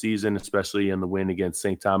defensively this season, especially in the win against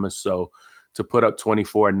St. Thomas. So to put up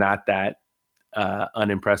 24, not that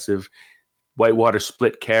unimpressive. Whitewater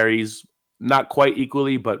split carries, not quite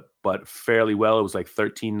equally, but fairly well. It was like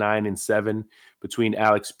 13-9 and 7 between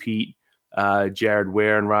Alex Pete, Jared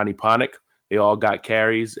Ware, and Ronnie Ponick. They all got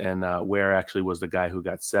carries, and Ware actually was the guy who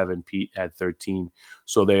got 7. Pete had 13.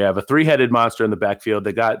 So they have a three-headed monster in the backfield.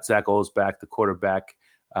 They got Zach Oles back, the quarterback.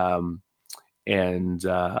 And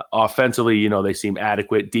offensively, they seem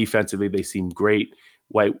adequate. Defensively, they seem great.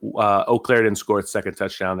 Eau Claire didn't score its second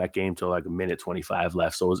touchdown that game till like a minute 25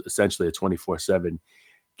 left. So it was essentially a 24-7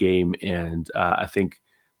 game. And I think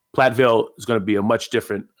Platteville is going to be a much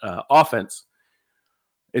different offense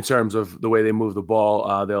in terms of the way they move the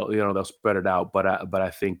ball. They'll spread it out. But I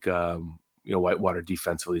think Whitewater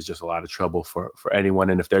defensively is just a lot of trouble for anyone.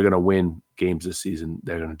 And if they're going to win games this season,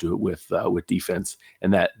 they're going to do it with defense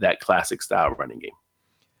and that classic style running game.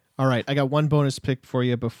 All right, I got one bonus pick for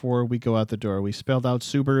you before we go out the door. We spelled out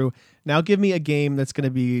Subaru. Now give me a game that's going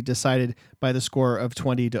to be decided by the score of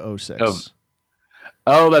 20-06.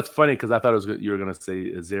 Oh, that's funny because I thought you were going to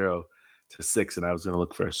say 0-6, and I was going to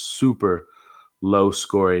look for a super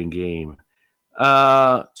low-scoring game.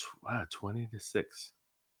 20-6.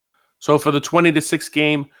 So for the 20-6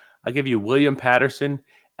 game, I'll give you William Patterson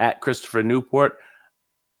at Christopher Newport.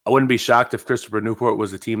 I wouldn't be shocked if Christopher Newport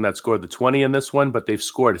was the team that scored the 20 in this one, but they've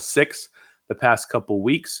scored 6 the past couple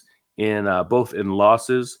weeks in both in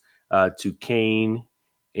losses to Kane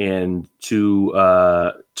and to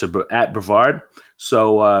at Brevard.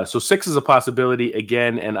 So 6 is a possibility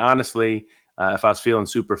again. And honestly, if I was feeling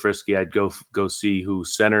super frisky, I'd go see who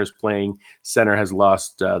Center is playing. Center has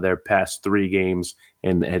lost their past 3 games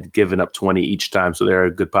and had given up 20 each time, so they're a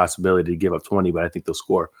good possibility to give up 20, but I think they'll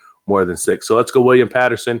score more than 6. So let's go William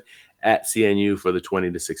Patterson at CNU for the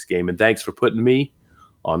 20-6 game. And thanks for putting me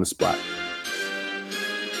on the spot.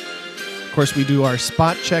 Of course, we do our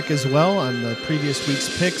spot check as well on the previous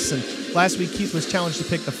week's picks. And last week, Keith was challenged to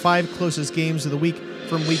pick the 5 closest games of the week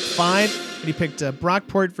from week 5. And he picked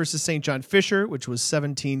Brockport versus St. John Fisher, which was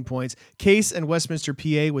 17 points. Case and Westminster,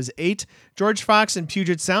 PA was 8. George Fox and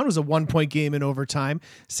Puget Sound was a 1-point game in overtime.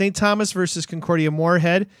 St. Thomas versus Concordia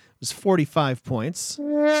Moorhead was 45 points.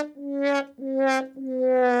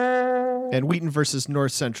 And Wheaton versus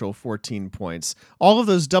North Central, 14 points. All of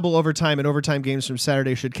those double overtime and overtime games from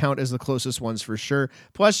Saturday should count as the closest ones for sure.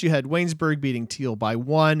 Plus, you had Waynesburg beating Teal by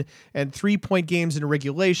 1, and 3-point games in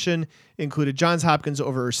regulation included Johns Hopkins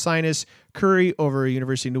over Ursinus, Curry over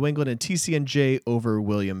University of New England, and TCNJ over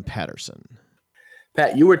William Patterson.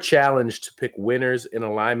 Pat, you were challenged to pick winners in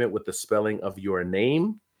alignment with the spelling of your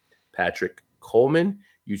name. Patrick Coleman,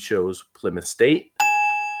 you chose Plymouth State,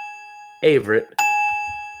 Averett,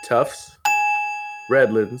 Tufts,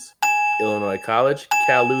 Redlands, Illinois College,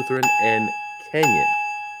 Cal Lutheran, and Kenyon.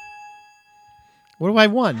 What have I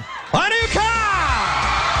won?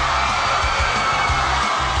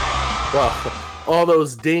 Well, all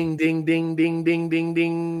those ding, ding, ding, ding, ding, ding,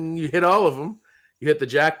 ding. You hit all of them. You hit the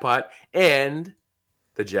jackpot, and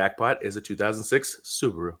the jackpot is a 2006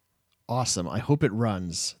 Subaru. Awesome. I hope it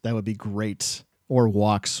runs. That would be great. Or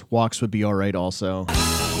walks. Walks would be all right also.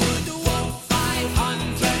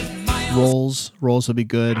 Rolls would be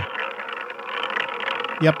good.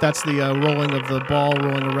 Yep, that's the rolling of the ball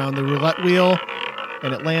rolling around the roulette wheel,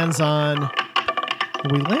 and it lands on.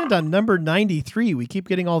 We land on number 93. We keep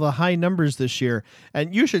getting all the high numbers this year,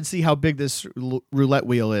 and you should see how big this roulette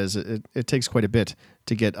wheel is. It takes quite a bit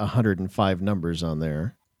to get 105 numbers on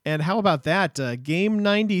there. And how about that? Game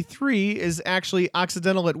 93 is actually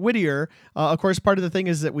Occidental at Whittier. Of course, part of the thing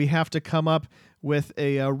is that we have to come up with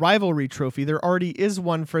a rivalry trophy. There already is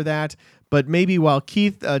one for that, but maybe while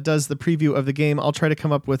Keith does the preview of the game, I'll try to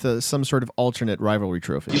come up with some sort of alternate rivalry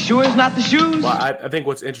trophy. You sure it's not the shoes? Well, I think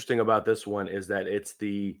what's interesting about this one is that it's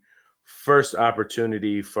the first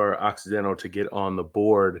opportunity for Occidental to get on the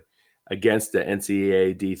board against the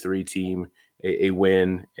NCAA D3 team, a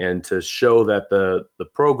win, and to show that the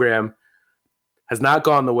program has not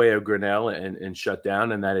gone the way of Grinnell and shut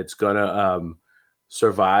down, and that it's going to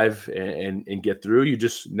survive and get through. You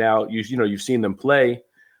just now you've seen them play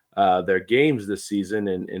their games this season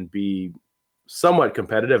and be somewhat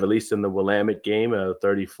competitive, at least in the Willamette game, a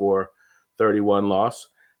 34-31 loss.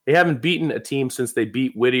 They haven't beaten a team since they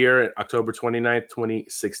beat Whittier October 29th,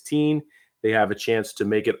 2016. They have a chance to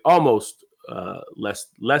make it almost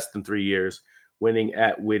less than 3 years, winning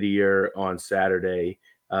at Whittier on Saturday.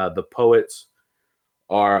 The Poets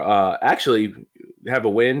are actually have a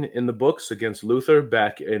win in the books against Luther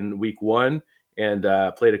back in week 1 and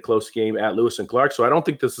played a close game at Lewis and Clark. So I don't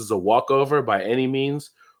think this is a walkover by any means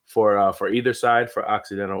for either side, for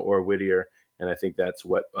Occidental or Whittier. And I think that's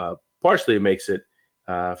what partially makes it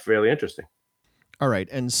fairly interesting. All right,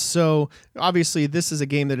 and so obviously this is a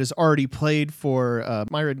game that is already played for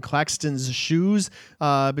Myron Claxton's shoes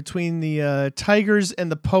between the Tigers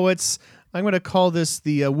and the Poets. I'm going to call this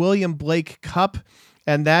the William Blake Cup,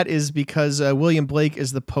 and that is because William Blake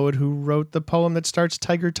is the poet who wrote the poem that starts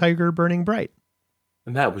 "Tiger, Tiger, Burning Bright."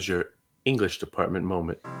 And that was your English department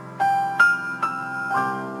moment.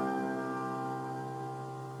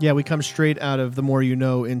 Yeah, we come straight out of The More You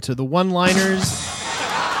Know into the one-liners.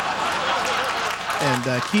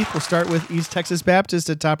 And Keith, will start with East Texas Baptist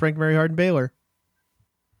at top-ranked Mary Hardin Baylor.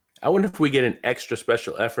 I wonder if we get an extra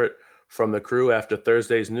special effort from the crew after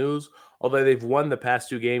Thursday's news, although they've won the past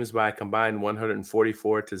 2 games by a combined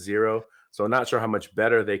 144-0. So I'm not sure how much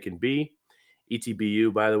better they can be.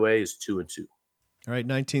 ETBU, by the way, is 2-2. All right,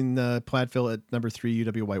 19 Platteville at number 3,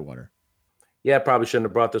 UW Whitewater. Yeah, probably shouldn't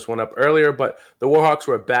have brought this one up earlier, but the Warhawks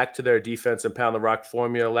were back to their defense and pound the rock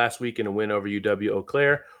formula last week in a win over UW Eau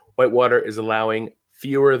Claire. Whitewater is allowing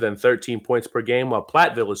fewer than 13 points per game, while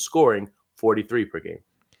Platteville is scoring 43 per game.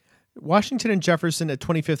 Washington and Jefferson at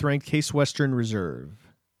 25th ranked Case Western Reserve.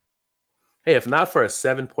 Hey, if not for a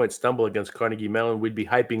 7-point stumble against Carnegie Mellon, we'd be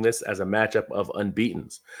hyping this as a matchup of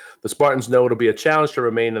unbeatens. The Spartans know it'll be a challenge to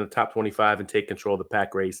remain in the top 25 and take control of the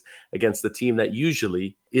pack race against the team that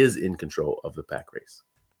usually is in control of the pack race.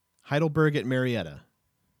 Heidelberg at Marietta.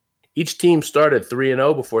 Each team started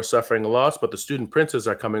 3-0 before suffering a loss, but the Student Princes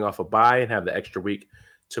are coming off a bye and have the extra week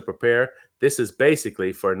to prepare. This is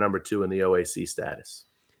basically for number 2 in the OAC status.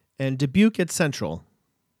 And Dubuque at Central.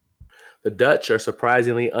 The Dutch are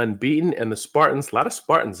surprisingly unbeaten, and the Spartans, a lot of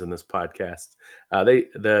Spartans in this podcast.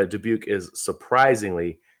 The Dubuque is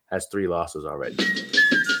surprisingly has 3 losses already.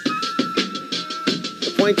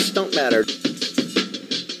 The points don't matter.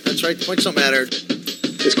 That's right, the points don't matter.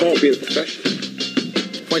 It's called being a professional.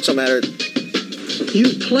 The points don't matter.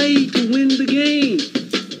 You play to win the game.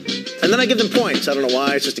 And then I give them points. I don't know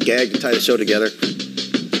why. It's just a gag to tie the show together.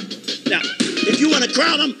 Now, if you want to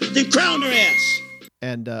crown them, then crown their ass.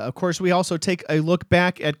 And, of course, we also take a look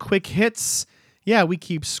back at Quick Hits. Yeah, we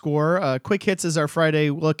keep score. Quick Hits is our Friday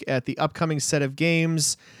look at the upcoming set of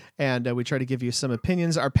games, and we try to give you some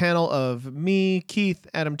opinions. Our panel of me, Keith,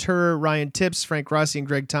 Adam Turer, Ryan Tipps, Frank Rossi, and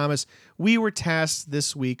Greg Thomas, we were tasked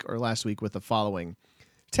this week or last week with the following.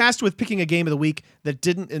 Tasked with picking a game of the week that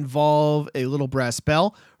didn't involve a little brass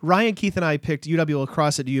bell. Ryan, Keith, and I picked UW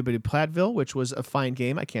Lacrosse at UW-Platteville, which was a fine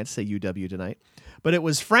game. I can't say UW tonight. But it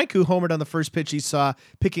was Frank who homered on the first pitch he saw,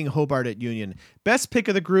 picking Hobart at Union. Best pick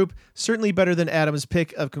of the group, certainly better than Adam's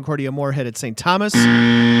pick of Concordia Moorhead at St. Thomas,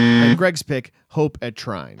 and Greg's pick, Hope at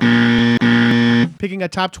Trine. Picking a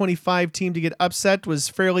top 25 team to get upset was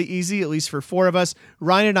fairly easy, at least for four of us.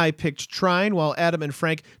 Ryan and I picked Trine, while Adam and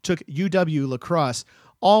Frank took UW Lacrosse.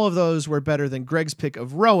 All of those were better than Greg's pick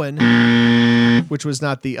of Rowan, which was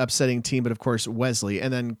not the upsetting team, but of course Wesley,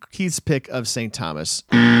 and then Keith's pick of St. Thomas,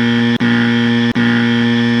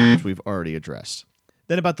 which we've already addressed.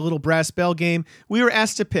 Then about the little brass bell game, we were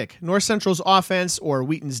asked to pick North Central's offense or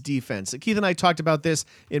Wheaton's defense. Keith and I talked about this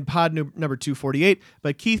in pod number 248,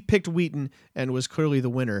 but Keith picked Wheaton and was clearly the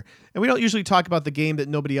winner. And we don't usually talk about the game that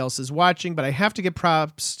nobody else is watching, but I have to give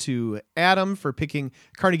props to Adam for picking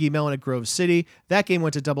Carnegie Mellon at Grove City. That game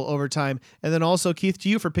went to double overtime. And then also, Keith, to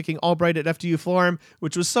you for picking Albright at FDU Florham,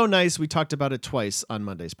 which was so nice we talked about it twice on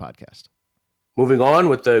Monday's podcast. Moving on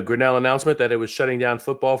with the Grinnell announcement that it was shutting down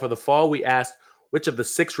football for the fall, we asked which of the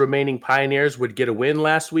 6 remaining Pioneers would get a win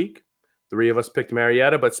last week. 3 of us picked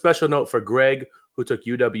Marietta, but special note for Greg, who took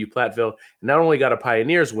UW-Platteville, and not only got a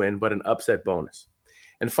Pioneers win, but an upset bonus.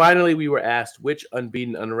 And finally, we were asked which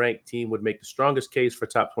unbeaten, unranked team would make the strongest case for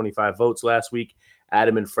top 25 votes last week.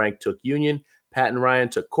 Adam and Frank took Union, Pat and Ryan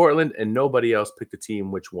took Cortland, and nobody else picked a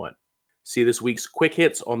team which won. See this week's Quick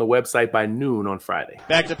Hits on the website by noon on Friday.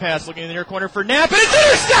 Back to pass, looking in the near corner for Knapp, and it's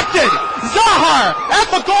intercepted! Zahar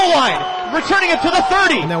at the goal line, returning it to the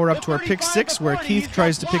 30. And now we're up to our pick 6, where Keith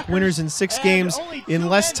tries to pick winners in 6 games in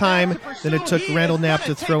less time than it took Randall Knapp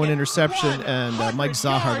to throw an interception and Mike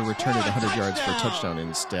Zahar to return it 100 yards for a touchdown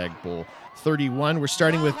in Stag Bowl 31. We're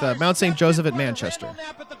starting with Mount St. Joseph at Manchester.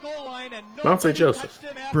 Mount St. Joseph.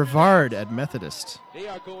 Brevard at Methodist.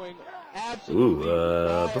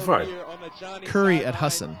 Brevard. Curry at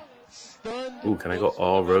Husson. Ooh, can I go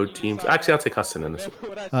all road teams? Actually, I'll take Husson in this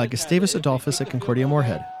one. Gustavus Adolphus at Concordia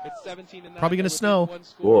Moorhead. Probably going to snow.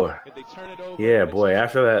 Boy. Yeah, boy.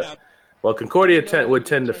 After that, well, Concordia would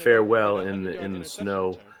tend to fare well in the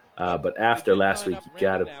snow, but after last week, you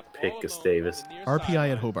got to pick Gustavus.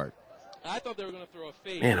 RPI at Hobart.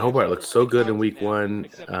 Man, Hobart looked so good in week 1.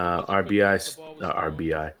 RPI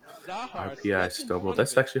stumbled.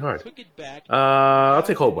 That's actually hard. I'll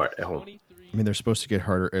take Hobart at home. I mean, they're supposed to get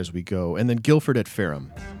harder as we go. And then Guilford at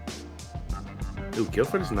Ferrum. Ooh,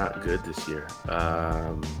 Guilford is not good this year.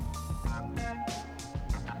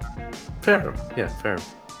 Ferrum. Yeah, Ferrum.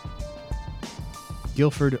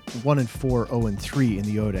 Guilford 1-4, 0-3 in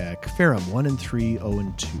the ODAC. Ferrum 1-3,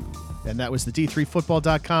 0-2. And that was the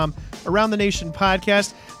D3Football.com Around the Nation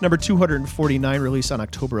podcast, number 249, released on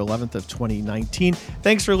October 11th of 2019.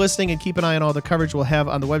 Thanks for listening, and keep an eye on all the coverage we'll have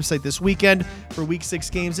on the website this weekend for Week 6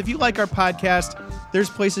 games. If you like our podcast, there's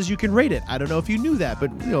places you can rate it. I don't know if you knew that, but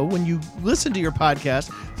when you listen to your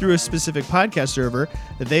podcast through a specific podcast server,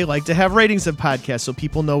 they like to have ratings of podcasts so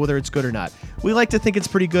people know whether it's good or not. We like to think it's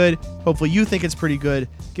pretty good. Hopefully you think it's pretty good.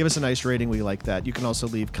 Give us a nice rating. We like that. You can also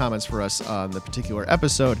leave comments for us on the particular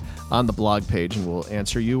episode on the blog page, and we'll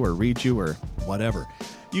answer you or read you or whatever.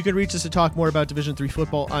 You can reach us to talk more about Division III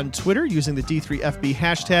football on Twitter using the D3FB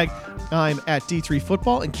hashtag. I'm at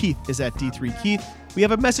D3Football, and Keith is at D3Keith. We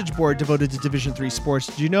have a message board devoted to Division III sports.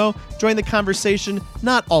 Did you know? Join the conversation.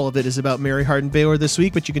 Not all of it is about Mary Hardin Baylor this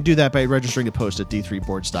week, but you can do that by registering to post at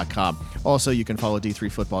D3boards.com. Also, you can follow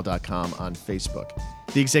D3Football.com on Facebook.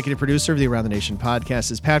 The executive producer of the Around the Nation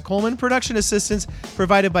podcast is Pat Coleman. Production assistance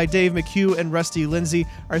provided by Dave McHugh and Rusty Lindsay.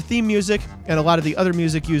 Our theme music and a lot of the other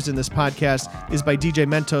music used in this podcast is by DJ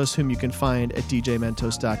Mentos, whom you can find at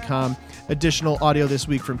djmentos.com. Additional audio this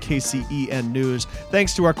week from KCEN News.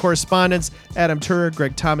 Thanks to our correspondents, Adam Turer,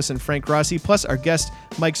 Greg Thomas, and Frank Rossi, plus our guest,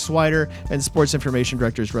 Mike Swider, and sports information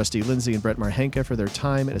directors Rusty Lindsay and Brett Marhenka for their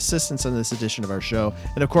time and assistance on this edition of our show.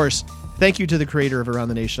 And of course, thank you to the creator of Around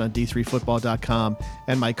the Nation on D3Football.com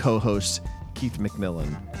and my co-host, Keith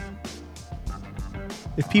McMillan.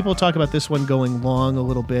 If people talk about this one going long a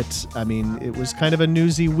little bit, I mean, it was kind of a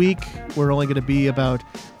newsy week. We're only going to be about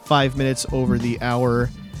 5 minutes over the hour.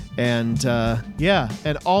 And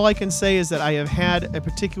and all I can say is that I have had a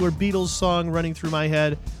particular Beatles song running through my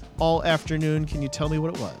head all afternoon. Can you tell me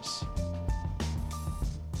what it was?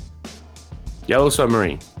 Yellow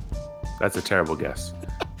Submarine. That's a terrible guess.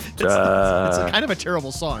 It's a kind of a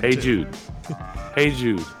terrible song. Hey too. Jude. Hey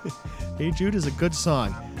Jude. Hey Jude is a good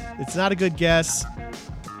song. It's not a good guess.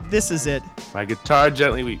 This is it. My guitar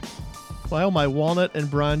gently weeps. While my walnut and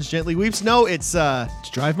bronze gently weeps. No, it's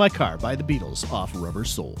Drive My Car by the Beatles off Rubber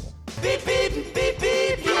Soul. Beep, beep, beep,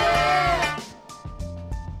 beep, yeah!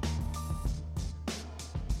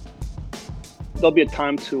 There'll be a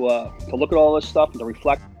time to look at all this stuff and to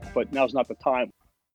reflect, but now's not the time.